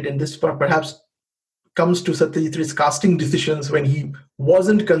Satyajit Ray did, and this perhaps comes to Satyajit Ray's casting decisions when he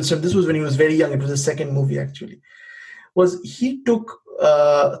wasn't concerned, this was when he was very young, it was his second movie actually, was he took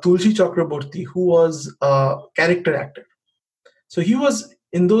Tulsi Chakraborty, who was a character actor. So he was,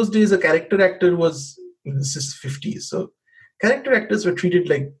 in those days, a character actor was, this is 50s, so character actors were treated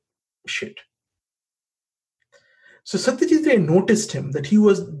like shit. So Satyajit Ray noticed him, that he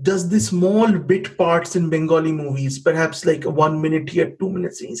does these small bit parts in Bengali movies, perhaps like 1 minute here, 2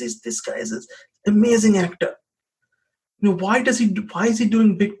 minutes. He says, this guy is an amazing actor. Why is he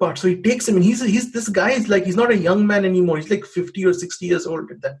doing big parts? So he takes him, and this guy is like, he's not a young man anymore. He's like 50 or 60 years old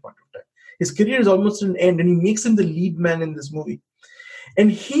at that point of time. His career is almost at an end, and he makes him the lead man in this movie.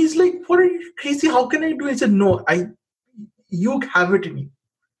 And he's like, what are you, crazy? How can I do it? He said, no, you have it in you.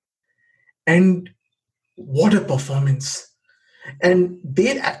 And what a performance. And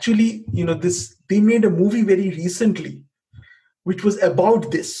they actually, they made a movie very recently, which was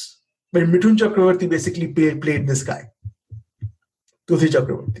about this, where Mithun Chakravarti basically played this guy, Tulsi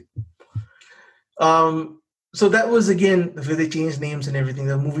Chakraborty. So that was, again, the way they changed names and everything.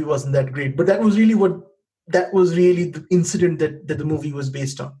 The movie wasn't that great, but that was really the incident that the movie was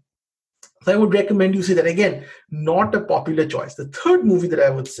based on. So I would recommend you see that. Again, not a popular choice. The third movie that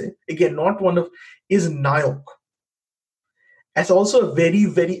I would say, again, is Nayok. It's also a very,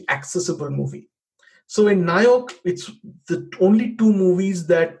 very accessible movie. So in Nayok, it's the only two movies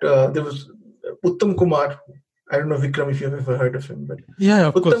that there was Uttam Kumar. I don't know, Vikram, if you've ever heard of him, but yeah,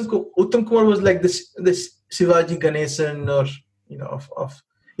 of course. Uttam Kumar was like this Shivaji Ganesan, or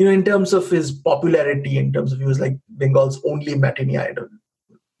in terms of his popularity, in terms of he was like Bengal's only matinee idol,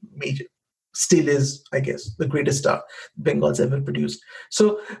 major. Still is, I guess, the greatest star Bengal's ever produced.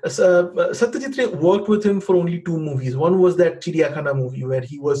 So Satyajit Ray worked with him for only two movies. One was that Chiriyakhana movie where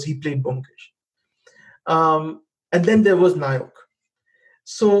he played Byomkesh. And then there was Nayok.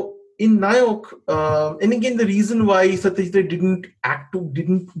 So in Nayok, and again, the reason why Satyajit Ray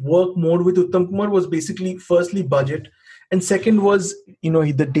didn't work more with Uttam Kumar was basically, firstly, budget, and second was,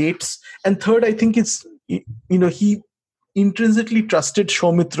 the dates, and third, I think it's, he intrinsically trusted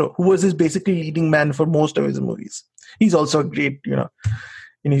Soumitra, who was his basically leading man for most of his movies. He's also a great,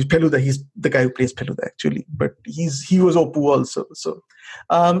 he's Feluda. He's the guy who plays Feluda actually, but he was Oppu also. So,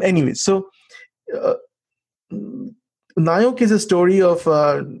 Nayok is a story of,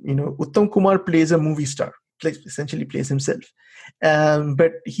 Uttam Kumar plays a movie star, essentially plays himself.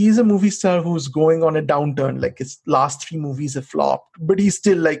 But he's a movie star who's going on a downturn, like his last three movies have flopped, but he's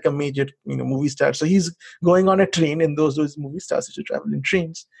still like a major, movie star. So he's going on a train, and those movie stars used to travel in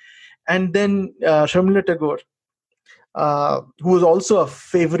trains. And then Sharmila Tagore, who was also a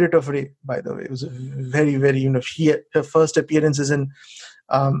favorite of Ray, by the way. It was a very, very, her first appearance is in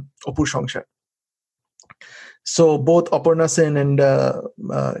Opur Songshar. So both Aparna Sen and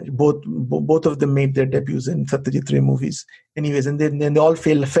both of them made their debuts in Satyajit Ray movies. Anyways, and then they all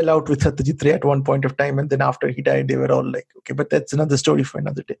fell out with Satyajit Ray at one point of time, and then after he died, they were all like, okay, but that's another story for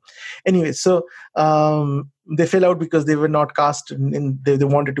another day. Anyway, so they fell out because they were not cast they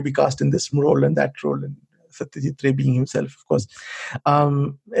wanted to be cast in this role and that role, and Satyajit Ray being himself, of course.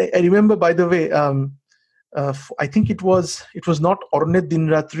 I remember, by the way, I think it was not Orne Din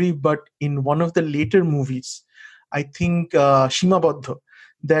Ratri, but in one of the later movies, I think Shima Baddha,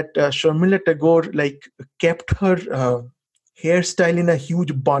 that Sharmila Tagore like kept her hairstyle in a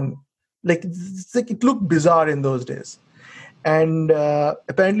huge bun. Like, it looked bizarre in those days. And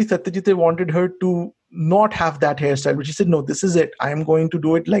apparently Satyajit Ray wanted her to not have that hairstyle, but she said, no, this is it. I am going to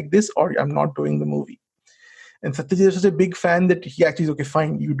do it like this, or I'm not doing the movie. And Satyajit was a big fan that he actually said, okay,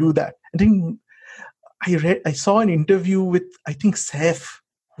 fine, you do that. I think I saw an interview with, I think, Saif,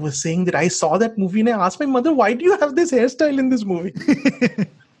 who was saying that I saw that movie and I asked my mother, why do you have this hairstyle in this movie?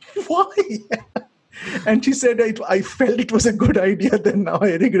 Why? And she said, I felt it was a good idea, then now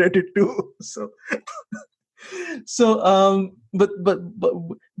I regret it too. But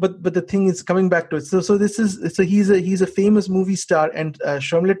the thing is, coming back to it. So he's a famous movie star, and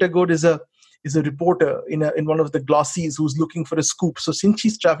Sharmila Tagore is a reporter in one of the glossies who's looking for a scoop. So since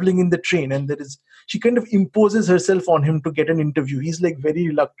she's traveling in the train, and she kind of imposes herself on him to get an interview. He's like very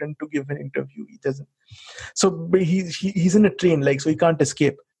reluctant to give an interview. He doesn't. So he's in a train, like, so he can't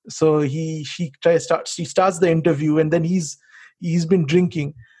escape. So she starts the interview, and then he's been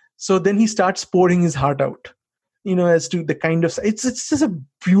drinking. So then he starts pouring his heart out, as to the kind of, it's just a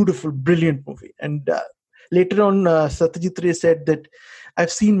beautiful, brilliant movie. And later on, Satyajit Ray said that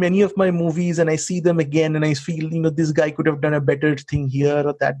I've seen many of my movies and I see them again and I feel, this guy could have done a better thing here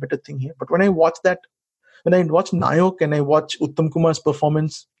or that better thing here. But when I watch Nayok and I watch Uttam Kumar's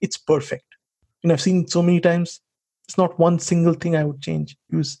performance, it's perfect. I've seen it so many times. It's not one single thing I would change.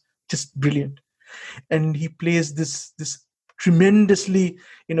 It was just brilliant. And he plays this tremendously,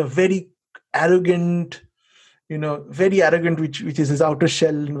 very arrogant, which is his outer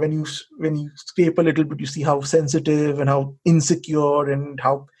shell. And when you scrape a little bit, you see how sensitive and how insecure and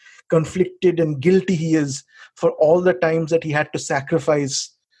how conflicted and guilty he is for all the times that he had to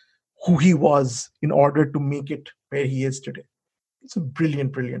sacrifice who he was in order to make it where he is today. It's a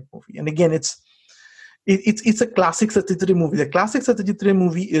brilliant, brilliant movie. And again, it's a classic Satyajit Ray movie. The classic Satyajit Ray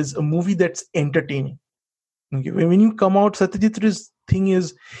movie is a movie that's entertaining. Okay. When you come out, Satyajit Ray's thing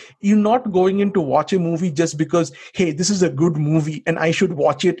is, you're not going in to watch a movie just because, hey, this is a good movie and I should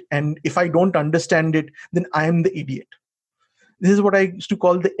watch it, and if I don't understand it, then I am the idiot. This is what I used to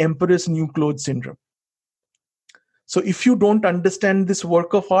call the Emperor's New Clothes syndrome. So if you don't understand this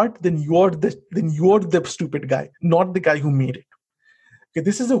work of art, then you're the stupid guy, not the guy who made it. Okay,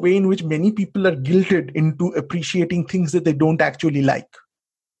 this is a way in which many people are guilted into appreciating things that they don't actually like,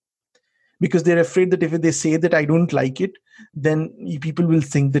 because they're afraid that if they say that I don't like it, then people will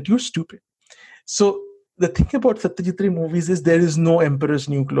think that you're stupid. So the thing about Satyajit Ray movies is there is no Emperor's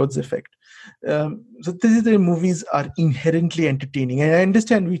New Clothes effect. Satyajit Ray movies are inherently entertaining. And I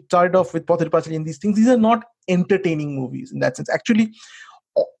understand we started off with Pather Pachali and these things. These are not entertaining movies in that sense. Actually,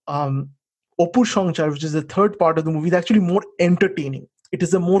 Opur Shongchar, which is the third part of the movie, is actually more entertaining. It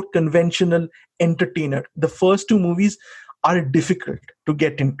is a more conventional entertainer. The first two movies are difficult to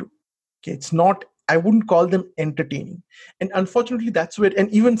get into. Okay, it's not, I wouldn't call them entertaining. And unfortunately, that's where, and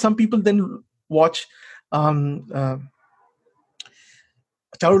even some people then watch Charulata.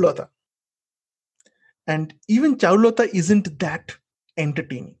 And even Charulata isn't that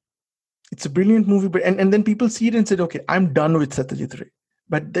entertaining. It's a brilliant movie, but and then people see it and say, okay, I'm done with Satyajit Ray.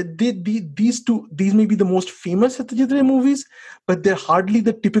 But these may be the most famous Satyajit Ray movies, but they're hardly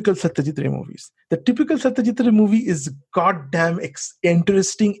the typical Satyajit Ray movies. The typical Satyajit Ray movie is goddamn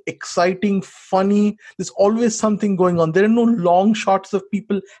interesting, exciting, funny. There's always something going on. There are no long shots of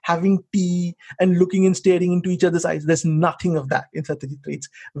people having tea and looking and staring into each other's eyes. There's nothing of that in Satyajit Ray. It's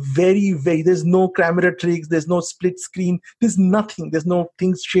very, very, there's no camera tricks. There's no split screen. There's nothing. There's no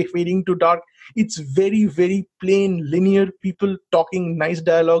things fading to dark. It's very, very plain, linear people talking nice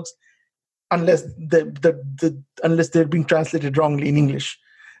dialogues, unless they're being translated wrongly in English.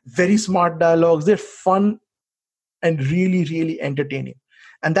 Very smart dialogues. They're fun and really, really entertaining.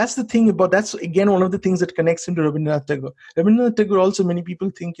 And that's the thing that's again one of the things that connects him to Rabindranath Tagore. Rabindranath Tagore also, many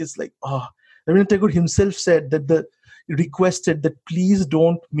people think, is like, Rabindranath Tagore himself said that requested that please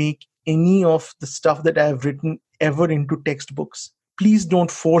don't make any of the stuff that I have written ever into textbooks. Please don't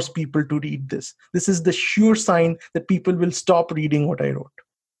force people to read this. This is the sure sign that people will stop reading what I wrote.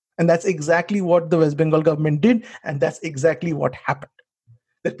 And that's exactly what the West Bengal government did. And that's exactly what happened.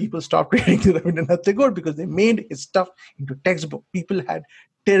 That people stopped reading Rabindranath Tagore because they made his stuff into textbook. People had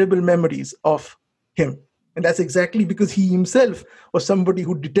terrible memories of him. And that's exactly because he himself was somebody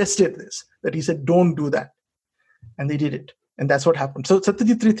who detested this, that he said, don't do that. And they did it. And that's what happened. So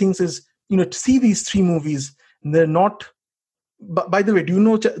Satyajit Ray thinks is, to see these three movies, they're not. By the way, do you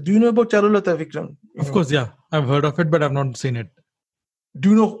know about Charulata, Vikram? Of course, yeah. I've heard of it, but I've not seen it. Do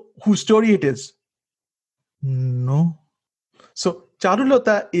you know whose story it is? No. So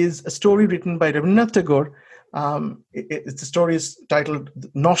Charulata is a story written by Rabindranath Tagore, The story is titled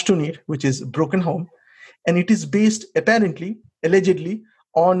Noshtunir, which is Broken Home. And it is based, apparently, allegedly,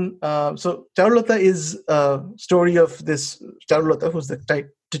 on... so Charulata is a story of this Charulata, who's the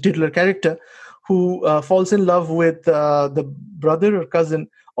titular character, who falls in love with the brother or cousin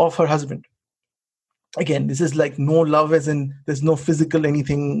of her husband. Again, this is like no love, as in there's no physical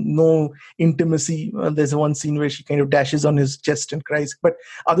anything, no intimacy. There's one scene where she kind of dashes on his chest and cries. But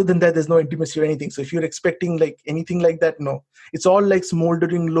other than that, there's no intimacy or anything. So if you're expecting like anything like that, no. It's all like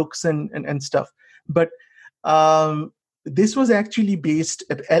smoldering looks and stuff. But this was actually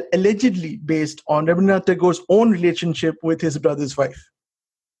allegedly based on Rabindranath Tagore's own relationship with his brother's wife.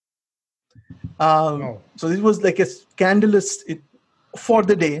 So this was like a scandalous, for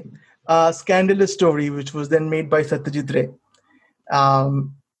the day, scandalous story, which was then made by Satyajit Ray.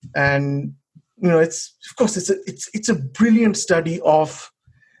 And it's, of course, it's a brilliant study of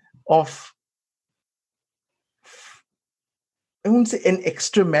I won't say an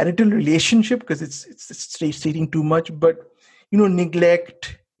extramarital relationship, because it's stating too much, but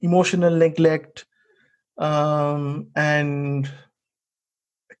neglect, emotional neglect, and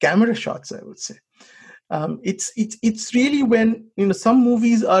camera shots, I would say. It's really when some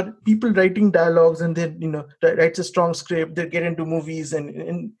movies are people writing dialogues and then writes a strong script, they get into movies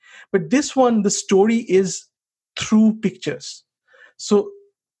but this one, the story is through pictures. So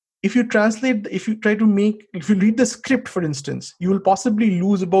if you read the script, for instance, you will possibly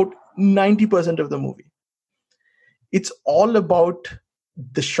lose about 90% of the movie. It's all about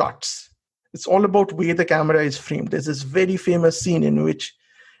the shots. It's all about where the camera is framed. There's this very famous scene in which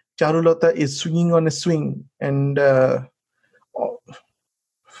Charulata is swinging on a swing, and I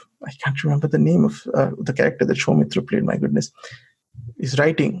can't remember the name of the character that Soumitra played, my goodness, is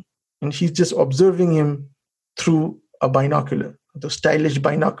writing, and she's just observing him through a binocular, those stylish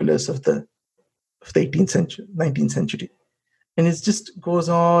binoculars of the 18th century, 19th century. And it just goes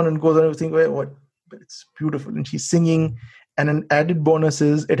on and goes on. You think, what? But it's beautiful. And she's singing, and an added bonus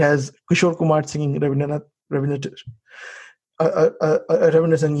is it has Kishore Kumar singing Rabindranath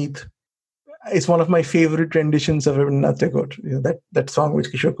Sangeet. It's one of my favorite renditions of Rabindranath Tagore. That song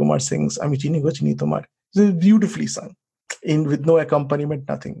which Kishore Kumar sings, Ami Chini Go Chini Tomar. It's beautifully sung, with no accompaniment,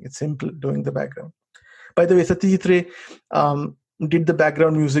 nothing. It's simple, doing the background. By the way, Satyajit Ray did the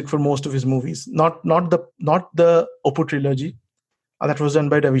background music for most of his movies. Not the Oppo trilogy, that was done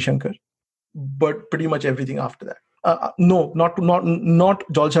by Ravi Shankar, but pretty much everything after that. No, not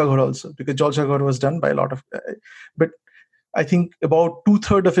Jalcha Ghor also, because Jalcha Ghor was done by a lot of. But I think about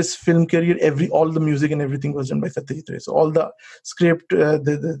 2/3 of his film career, all the music and everything was done by Satyajit Ray. So all the script,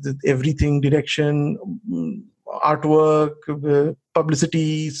 the everything, direction, artwork,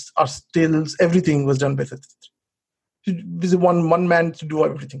 publicity, stills, everything was done by Satyajit Ray. He was one man to do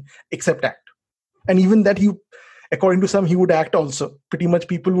everything except act. And even that, according to some, he would act also. Pretty much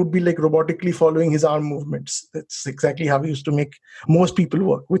people would be like robotically following his arm movements. That's exactly how he used to make most people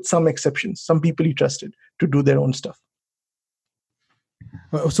work, with some exceptions. Some people he trusted to do their own stuff.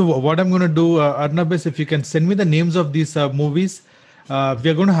 So what I'm going to do, Arnab, is if you can send me the names of these movies, we are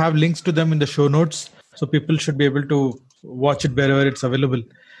going to have links to them in the show notes, so people should be able to watch it wherever it's available.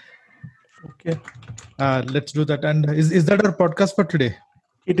 Okay. Let's do that. And is that our podcast for today?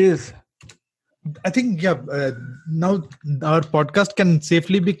 It is. I think, now our podcast can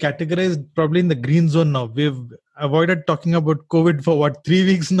safely be categorized probably in the green zone now. We've avoided talking about COVID for 3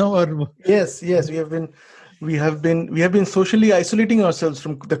 weeks now? Or Yes, we have been socially isolating ourselves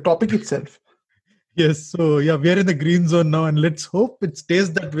from the topic itself. Yes, so we are in the green zone now, and let's hope it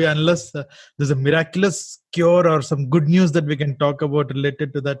stays that way unless there's a miraculous cure or some good news that we can talk about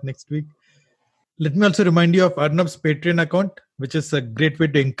related to that next week. Let me also remind you of Arnab's Patreon account, which is a great way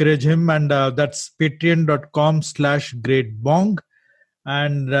to encourage him, and that's patreon.com/greatbong.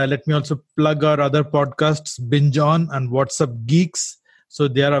 And let me also plug our other podcasts, Binge On and What's Up Geeks. So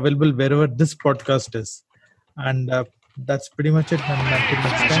they are available wherever this podcast is. And that's pretty much it. And until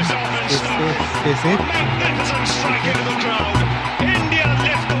next time, stay safe.